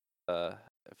 Uh,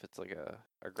 if it's like a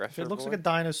If it aggressor looks like a boy,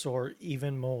 dinosaur,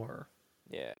 even more.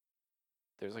 yeah.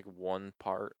 There's like one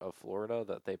part of Florida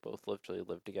that they both literally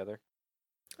live together.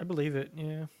 I believe it.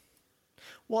 Yeah.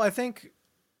 Well, I think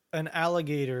an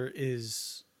alligator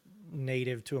is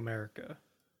native to America,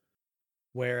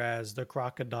 whereas the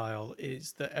crocodile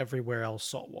is the everywhere else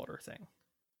saltwater thing.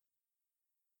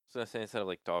 So I say instead of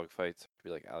like dog fights, it'd be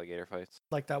like alligator fights.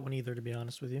 Like that one either, to be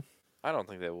honest with you. I don't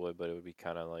think they would, but it would be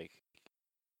kind of like,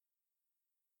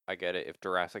 I get it. If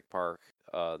Jurassic Park,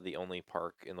 the only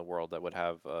park in the world that would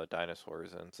have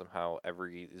dinosaurs, and somehow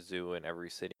every zoo in every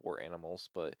city were animals,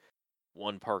 but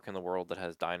one park in the world that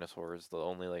has dinosaurs, the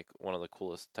only like one of the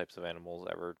coolest types of animals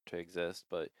ever to exist,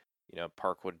 but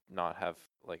park would not have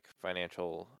like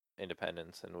financial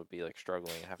independence and would be like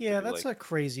struggling and have to Yeah, do that's like a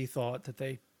crazy thought that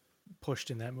they pushed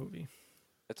in that movie.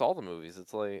 it's all the movies.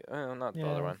 It's like not the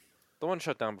other Yeah, one. The one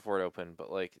shut down before it opened, but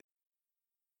like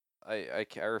I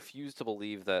refuse to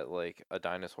believe that like a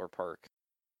dinosaur park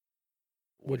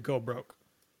would would go broke.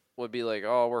 would be like,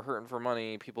 oh, we're hurting for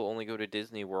money. People only go to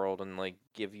Disney World and like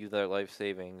give you their life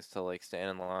savings to like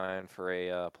stand in line for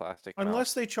a plastic mouse.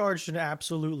 Unless they charged an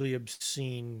absolutely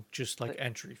obscene, just like They,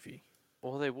 entry fee.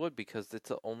 well, they would because it's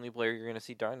the only player you're gonna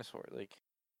see dinosaur like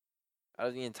out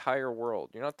of the entire world.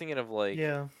 You're not thinking of like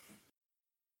Yeah.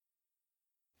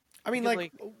 I mean,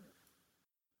 think of like,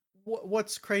 like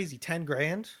what's crazy? 10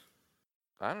 grand?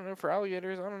 I don't know for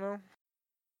alligators. I don't know. I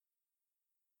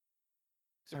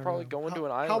They're don't probably know. going to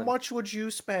an How island. much would you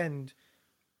spend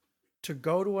to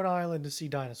go to an island to see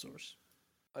dinosaurs?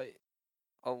 I,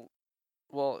 I'll,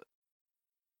 well,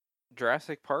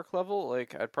 Jurassic Park level,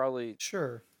 like I'd probably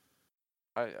Sure.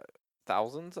 I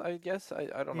thousands, I guess. I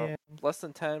don't know, Yeah. less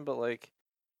than 10, but like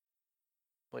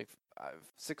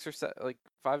 6 or 7, like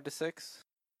 5 to 6.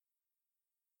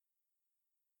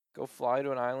 Go fly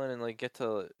to an island and like get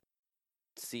to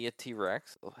see a T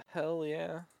Rex. Oh, hell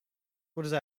yeah. What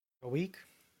is that? A week?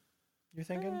 You're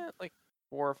thinking? Like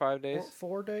 4 or 5 days.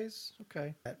 4 days?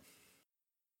 Okay.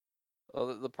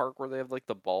 The park where they have like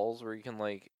the balls where you can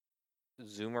like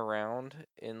zoom around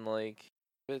in like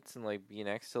bits and like be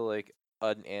next to like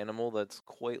an animal that's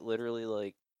quite literally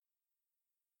like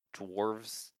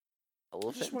dwarves I just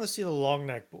want to elephants. see the long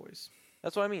neck boys.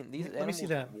 That's what I mean. These Let me see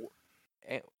animals,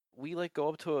 them. we like go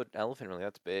up to an elephant really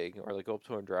that's big, or like go up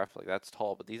to a giraffe like that's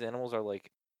tall. But these animals are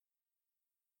like,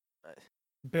 uh,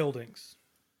 Buildings,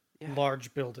 yeah,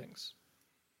 large buildings.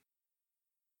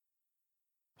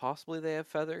 possibly they have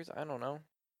feathers. I don't know.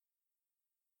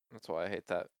 That's why I hate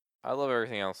that. I love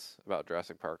everything else about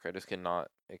Jurassic Park. I just cannot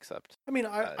accept I mean,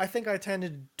 that. I think I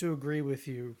tended to agree with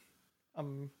you.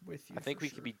 I'm with you I think for we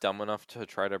could sure. be dumb enough to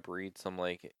try to breed some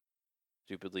like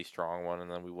stupidly strong one, and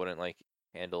then we wouldn't like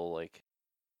handle like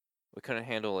we couldn't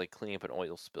handle like cleaning up an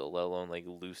oil spill, let alone like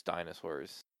loose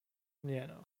dinosaurs. Yeah,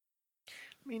 no.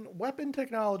 I mean, weapon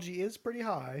technology is pretty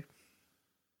high,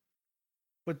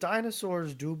 but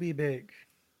dinosaurs do be big.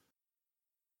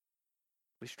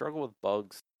 We struggle with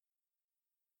bugs.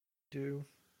 Do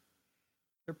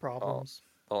they're Oh, problems.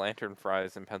 the lantern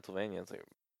flies in Pennsylvania. It's like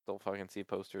they'll fucking see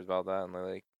posters about that, and they're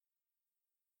like,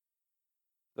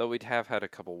 though we'd have had a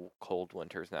couple cold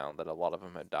winters now that a lot of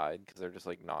them had died because they're just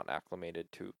like not acclimated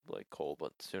to like cold.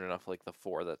 But soon enough, like the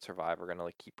four that survive are gonna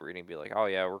like keep breeding, be like, oh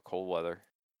yeah, we're cold weather.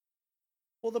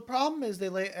 Well, the problem is they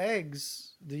lay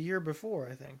eggs the year before,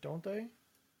 I think, don't they?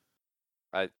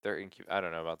 I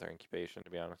don't know about their incubation to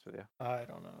be honest with you. I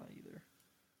don't know either.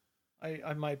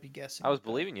 I might be guessing I was at that.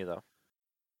 believing you though.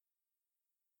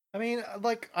 I mean,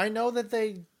 like I know that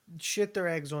they shit their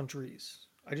eggs on trees.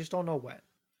 I just don't know when.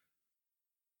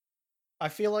 I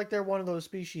feel like they're one of those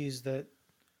species that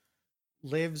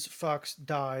lives, fucks,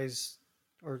 dies,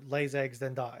 or lays eggs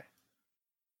then die.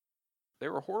 They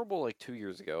were horrible like 2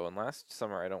 years ago, and last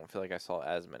summer I don't feel like I saw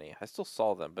as many. I still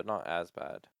saw them, but not as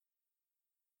bad.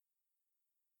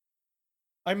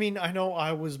 I mean, I know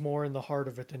I was more in the heart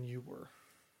of it than you were.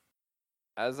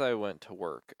 As I went to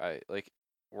work, I like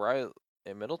where I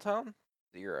in Middletown,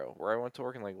 0. Where I went to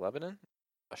work in like Lebanon,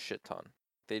 a shit ton.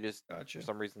 They just for Gotcha.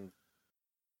 some reason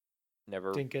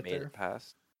never Didn't get made it there.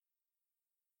 past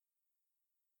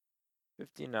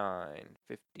 59,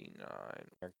 59.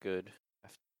 Are good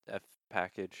F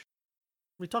package.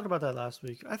 We talked about that last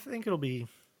week. I think it'll be,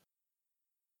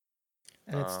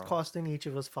 and it's Um, costing each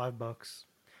of us $5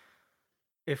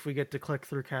 if we get to click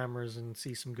through cameras and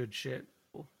see some good shit.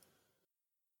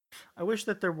 I wish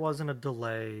that there wasn't a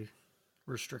delay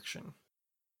restriction.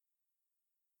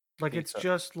 Like big it's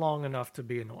just long enough to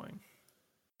be annoying.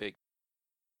 big.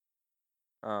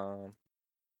 Um,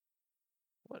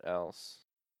 what else?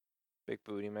 Big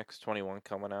Booty Mix 21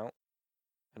 coming out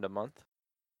in a month.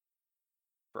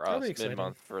 For That'll be us, exciting.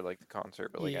 mid-month for like the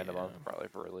concert, but like end of Yeah. month probably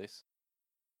for release.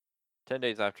 10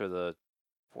 days after the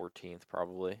 14th,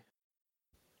 probably.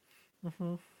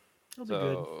 Mhm. It'll be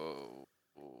good.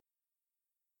 So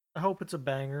I hope it's a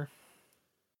banger.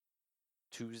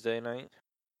 Tuesday night,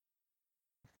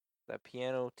 that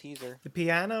piano teaser. The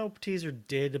piano teaser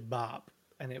did bop,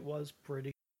 and it was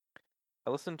pretty. I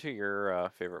listened to your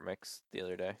favorite mix the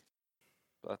other day.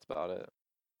 But that's about it.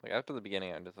 Like after the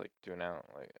beginning, I'm just like doing out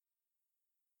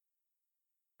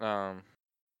um.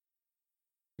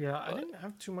 Yeah, I But didn't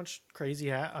have too much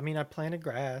crazy. I mean, I planted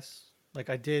grass. Like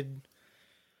I did.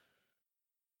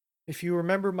 If you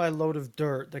remember my load of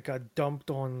dirt that got dumped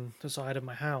on the side of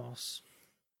my house,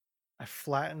 I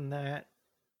flattened that,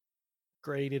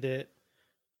 graded it.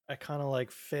 I kind of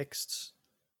like fixed,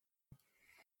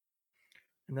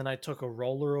 and then I took a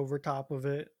roller over top of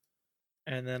it,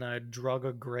 and then I drug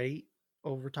a grate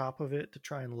over top of it to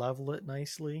try and level it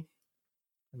nicely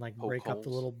and like poke break up the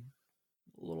holes.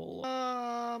 little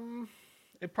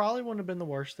it probably wouldn't have been the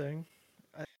worst thing.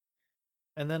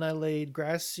 And then I laid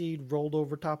grass seed rolled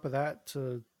over top of that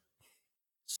to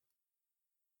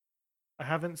I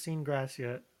haven't seen grass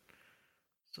yet.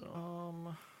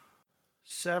 So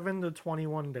 7 to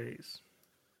 21 days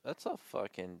That's a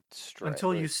fucking stretch.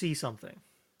 until you see something.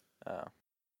 Oh,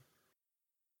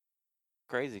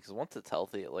 crazy. Because once it's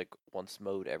healthy, it like once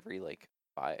mowed every like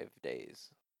 5 days.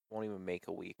 Won't even make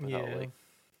a week without Yeah. like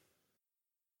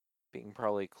being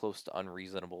probably close to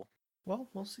unreasonable. Well,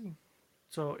 we'll see.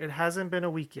 So it hasn't been a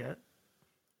week yet.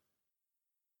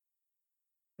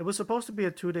 It was supposed to be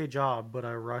a 2-day job, but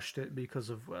I rushed it because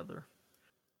of weather.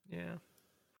 Yeah.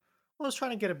 Well, I was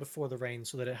trying to get it before the rain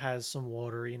so that it has some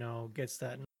water, gets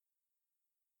that. Be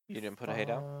You didn't put a hay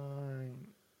down? fine.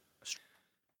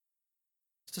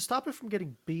 To stop it from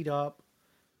getting beat up,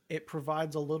 it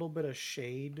provides a little bit of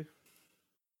shade.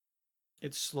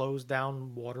 It slows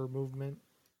down water movement.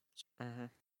 Mm-hmm.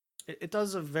 It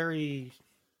does a very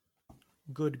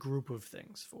good group of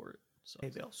things for it. So hay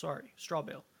bale, sorry, straw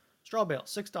bale. Straw bale,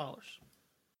 $6.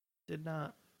 Did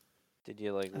not. Did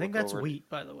you like I think look that's over? wheat,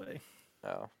 by the way.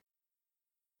 Oh,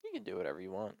 you can do whatever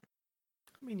you want.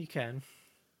 I mean, you can.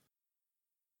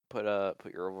 Put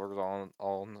your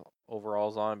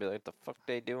overalls on and be like, the fuck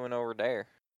they doing over there?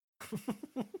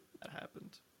 That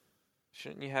happened.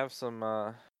 Shouldn't you have some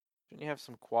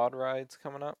quad rides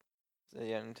coming up? To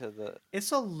get into the.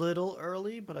 It's a little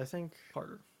early, but I think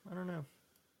harder. I don't know.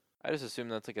 I just assume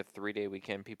that's like a 3-day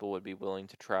weekend. People would be willing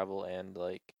to travel and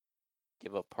like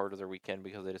give up part of their weekend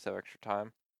because they just have extra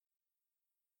time.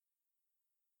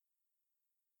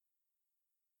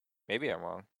 Maybe I'm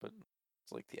wrong, but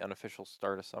it's like the unofficial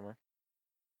start of summer.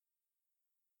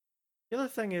 The other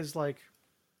thing is like,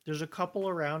 there's a couple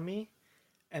around me,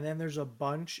 and then there's a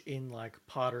bunch in like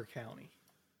Potter County,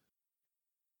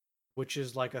 which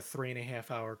is like a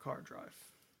 3.5 hour car drive,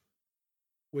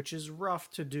 which is rough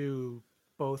to do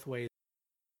both ways.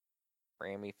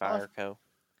 Grammy I'll Fire have- Co.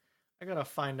 I gotta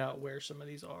find out where some of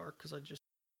these are because I just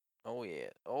Oh yeah,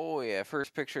 oh yeah.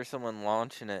 First picture of someone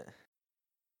launching it.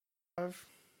 have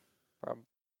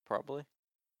Probably.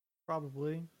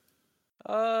 probably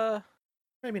Uh,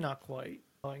 maybe not quite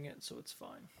knowing it, so it's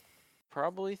fine.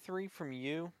 probably 3 from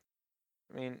you.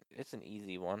 I mean, it's an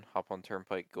easy one. Hop on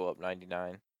Turnpike, go up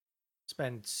 99.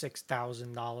 Spend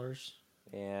 $6,000.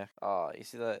 Yeah. You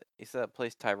see that? You see that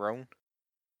place, Tyrone?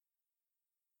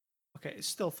 Okay, it's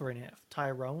still 3.5.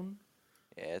 Tyrone.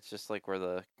 Yeah, it's just like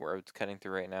where it's cutting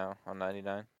through right now on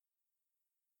 99.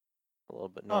 A little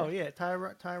bit Oh north. yeah,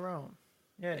 Tyrone.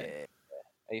 Yeah, Yeah.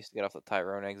 I used to get off the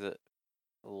Tyrone exit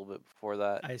a little bit before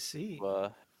that. I see.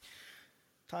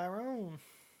 Tyrone.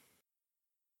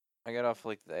 I got off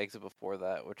like the exit before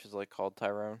that, which is like called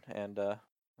Tyrone, and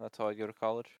that's how I go to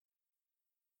college.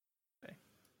 Okay.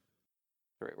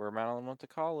 Right where Madeline went to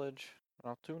college,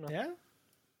 Altoona. Yeah.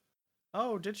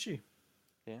 Oh, did she?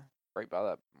 Yeah, right by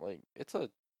that. Like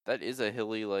that is a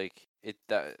hilly like it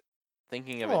that.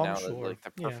 Thinking of Oh, it I'm now, that's sure. like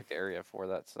the Yeah. perfect area for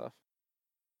that stuff.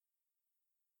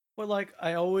 But like,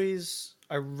 I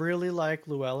really like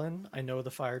Llewellyn. I know the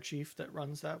fire chief that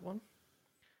runs that one.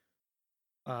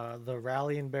 The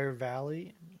Rally in Bear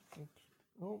Valley.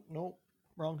 Oh no,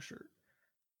 wrong shirt.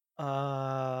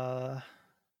 I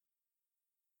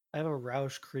have a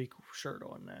Roush Creek shirt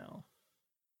on now.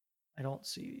 I don't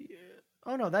see it.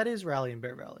 Oh no, that is Rally in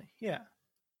Bear Valley. Yeah,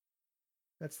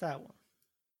 that's that one.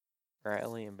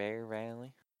 Rally and Bear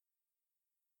Valley.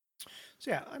 So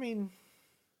yeah, I mean,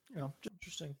 just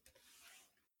interesting.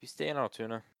 If you stay in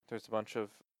Altoona, there's a bunch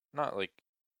of not like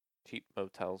cheap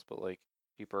motels, but like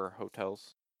cheaper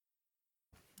hotels.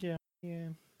 Yeah.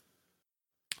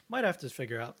 Might have to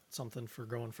figure out something for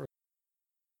going for.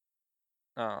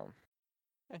 Yeah,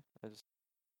 I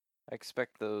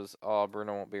expect those. Oh,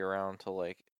 Bruno won't be around till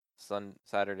like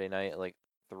Saturday night, at like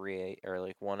 3 or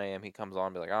like 1 a.m. He comes on,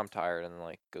 and be like, I'm tired, and then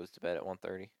like goes to bed at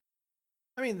 1:30.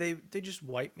 I mean, they just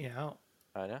wipe me out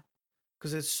I know.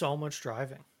 because it's so much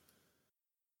driving.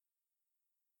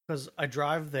 Because I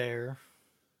drive there,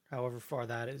 however far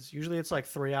that is. Usually it's like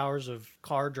 3 hours of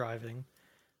car driving,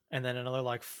 and then another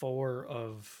like 4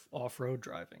 of off-road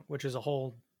driving, which is a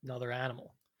whole another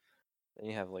animal. Then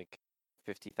you have like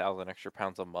 50,000 extra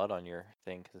pounds of mud on your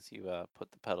thing because you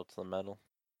put the pedal to the metal.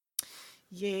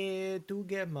 Yeah, do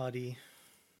get muddy.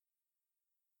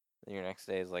 Then your next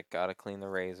day is like gotta clean the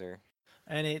razor.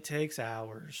 And it takes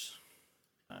hours.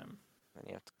 Then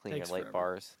you have to clean your Takes light forever.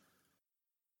 bars.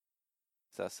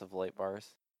 Excessive light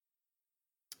bars.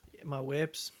 My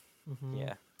whips. Mhm.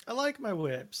 Yeah, I like my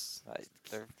whips.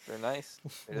 they're nice.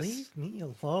 They're just- Leave me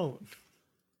alone.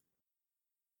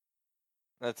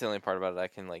 That's the only part about it I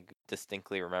can like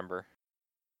distinctly remember.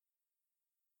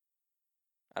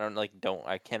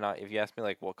 I cannot. If you ask me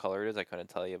like what color it is, I couldn't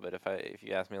tell you. But if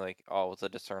you ask me like, oh, what's a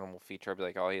discernible feature, I'd be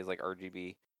like, oh, he has like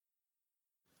RGB.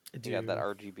 He got that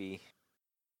RGB.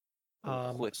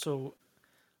 whip. So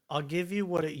I'll give you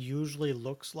what it usually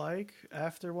looks like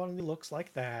after one of the looks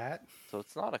like that. So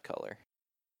it's not a color.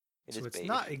 So it's beige.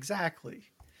 not exactly.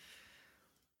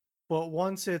 But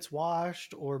once it's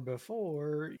washed or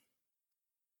before,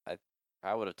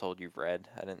 I would have told you red.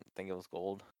 I didn't think it was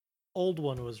gold. old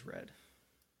one was red.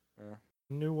 Yeah.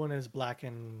 New one is black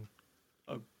and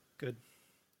good.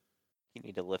 You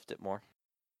need to lift it more.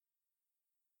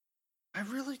 I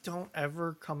really don't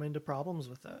ever come into problems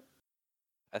with that.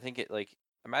 I think it like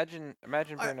imagine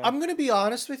Bruno. I'm gonna be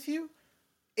honest with you.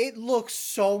 It looks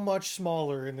so much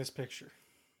smaller in this picture.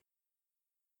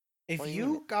 If What do you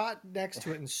you mean? got next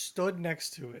to it and stood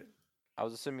next to it, I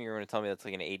was assuming you were going to tell me that's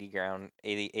like an 80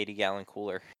 gallon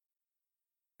cooler.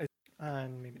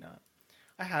 maybe not.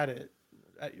 I had it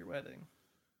at your wedding.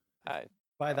 I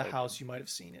By the probably house, you might have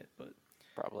seen it, but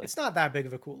probably. It's not that big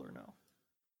of a cooler, no.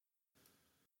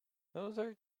 Those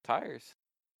are tires.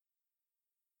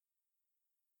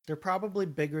 They're probably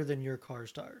bigger than your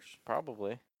car's tires.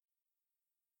 Probably.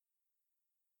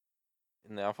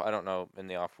 I don't know in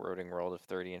the off-roading world if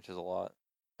 30 inches is a lot.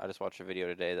 I just watched a video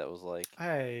today that was like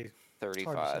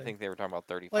 35. I think they were talking about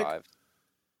 35. Like,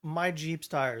 my Jeep's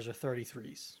tires are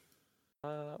 33s.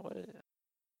 What is it?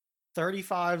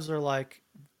 35s are like,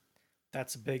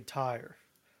 that's a big tire.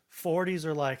 40s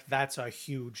are like, that's a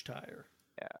huge tire.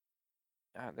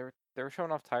 Yeah. They were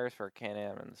showing off tires for a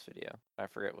Can-Am in this video. I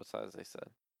forget what size they said.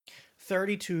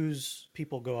 32s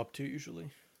people go up to usually.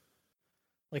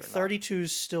 Like, 32s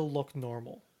still look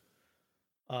normal.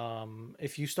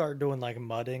 If you start doing like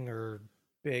mudding or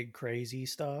big crazy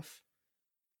stuff,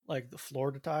 like the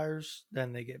Florida tires,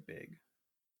 then they get big.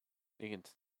 You can.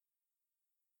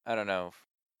 I don't know.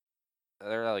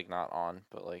 They're like not on,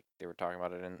 but like they were talking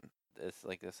about it in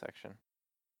this section.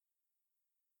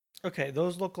 Okay,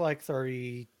 those look like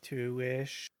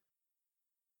 32-ish.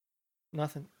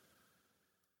 Nothing.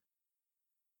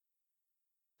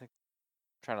 I'm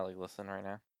trying to like listen right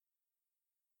now.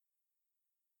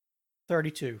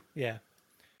 32, yeah.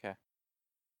 Okay.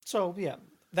 So yeah,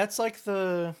 that's like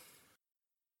the.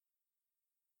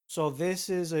 So this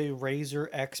is a Razor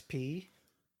XP.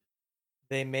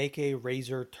 They make a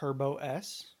Razor Turbo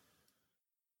S.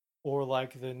 Or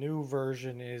like the new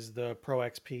version is the Pro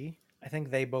XP. I think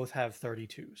they both have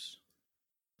 32s.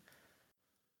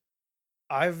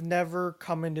 I've never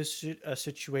come into a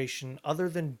situation other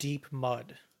than deep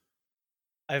mud.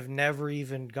 I've never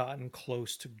even gotten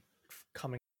close to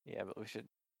coming. Yeah, but we should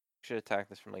attack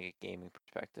this from like a gaming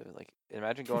perspective. Like,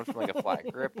 imagine going from like a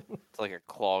flat grip to like a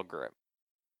claw grip.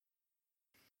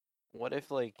 What if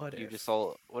like What if you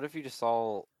just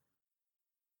saw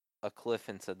a cliff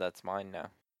and said that's mine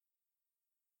now?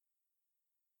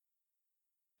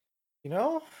 You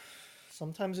know,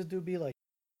 sometimes it do be like.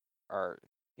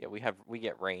 Yeah, we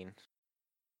get rain.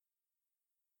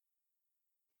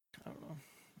 I don't know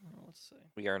what to say.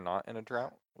 We are not in a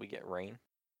drought. We get rain.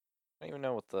 I don't even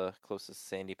know what the closest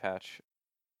sandy patch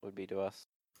would be to us.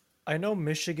 I know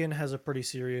Michigan has a pretty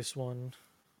serious one.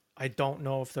 I don't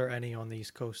know if there are any on the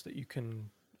East Coast that you can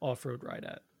off-road ride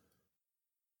at.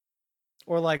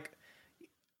 Or like,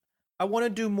 I want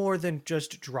to do more than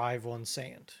just drive on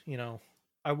sand, you know?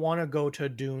 I want to go to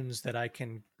dunes that I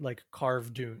can like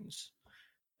carve dunes,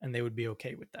 and they would be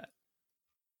okay with that.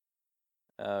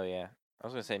 Oh yeah, I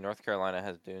was gonna say North Carolina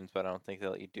has dunes, but I don't think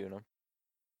they'll let you dune them.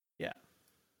 Yeah,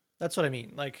 that's what I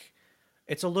mean. Like,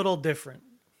 it's a little different.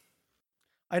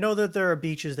 I know that there are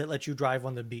beaches that let you drive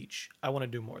on the beach. I want to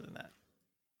do more than that.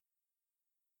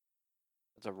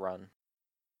 It's a run,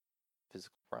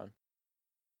 physical run.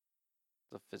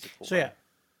 It's a physical. So run.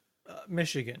 Yeah,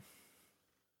 Michigan.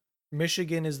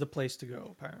 Michigan is the place to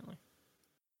go, apparently.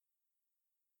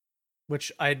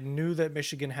 Which I knew that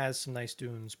Michigan has some nice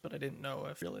dunes, but I didn't know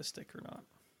if realistic or not.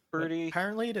 Pretty. But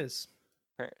apparently it is.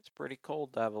 It's pretty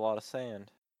cold to have a lot of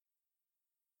sand.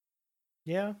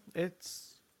 Yeah,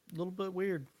 it's a little bit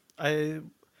weird. I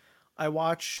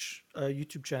watch a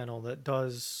YouTube channel that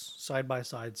does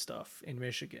side-by-side stuff in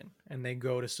Michigan, and they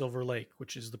go to Silver Lake,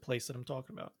 which is the place that I'm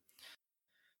talking about.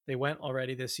 They went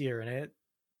already this year, and it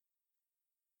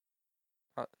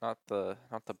not the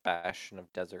bastion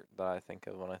of desert that I think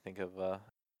of when I think of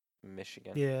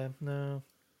Michigan. Yeah, no.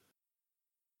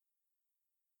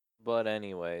 But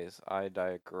anyways, I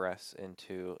digress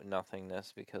into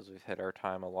nothingness because we've hit our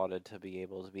time allotted to be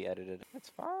able to be edited. It's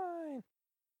fine.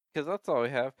 Because that's all we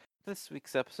have. This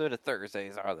week's episode of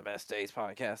Thursdays Are the Best Days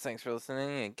podcast. Thanks for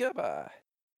listening and goodbye.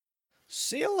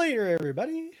 See you later,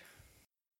 everybody.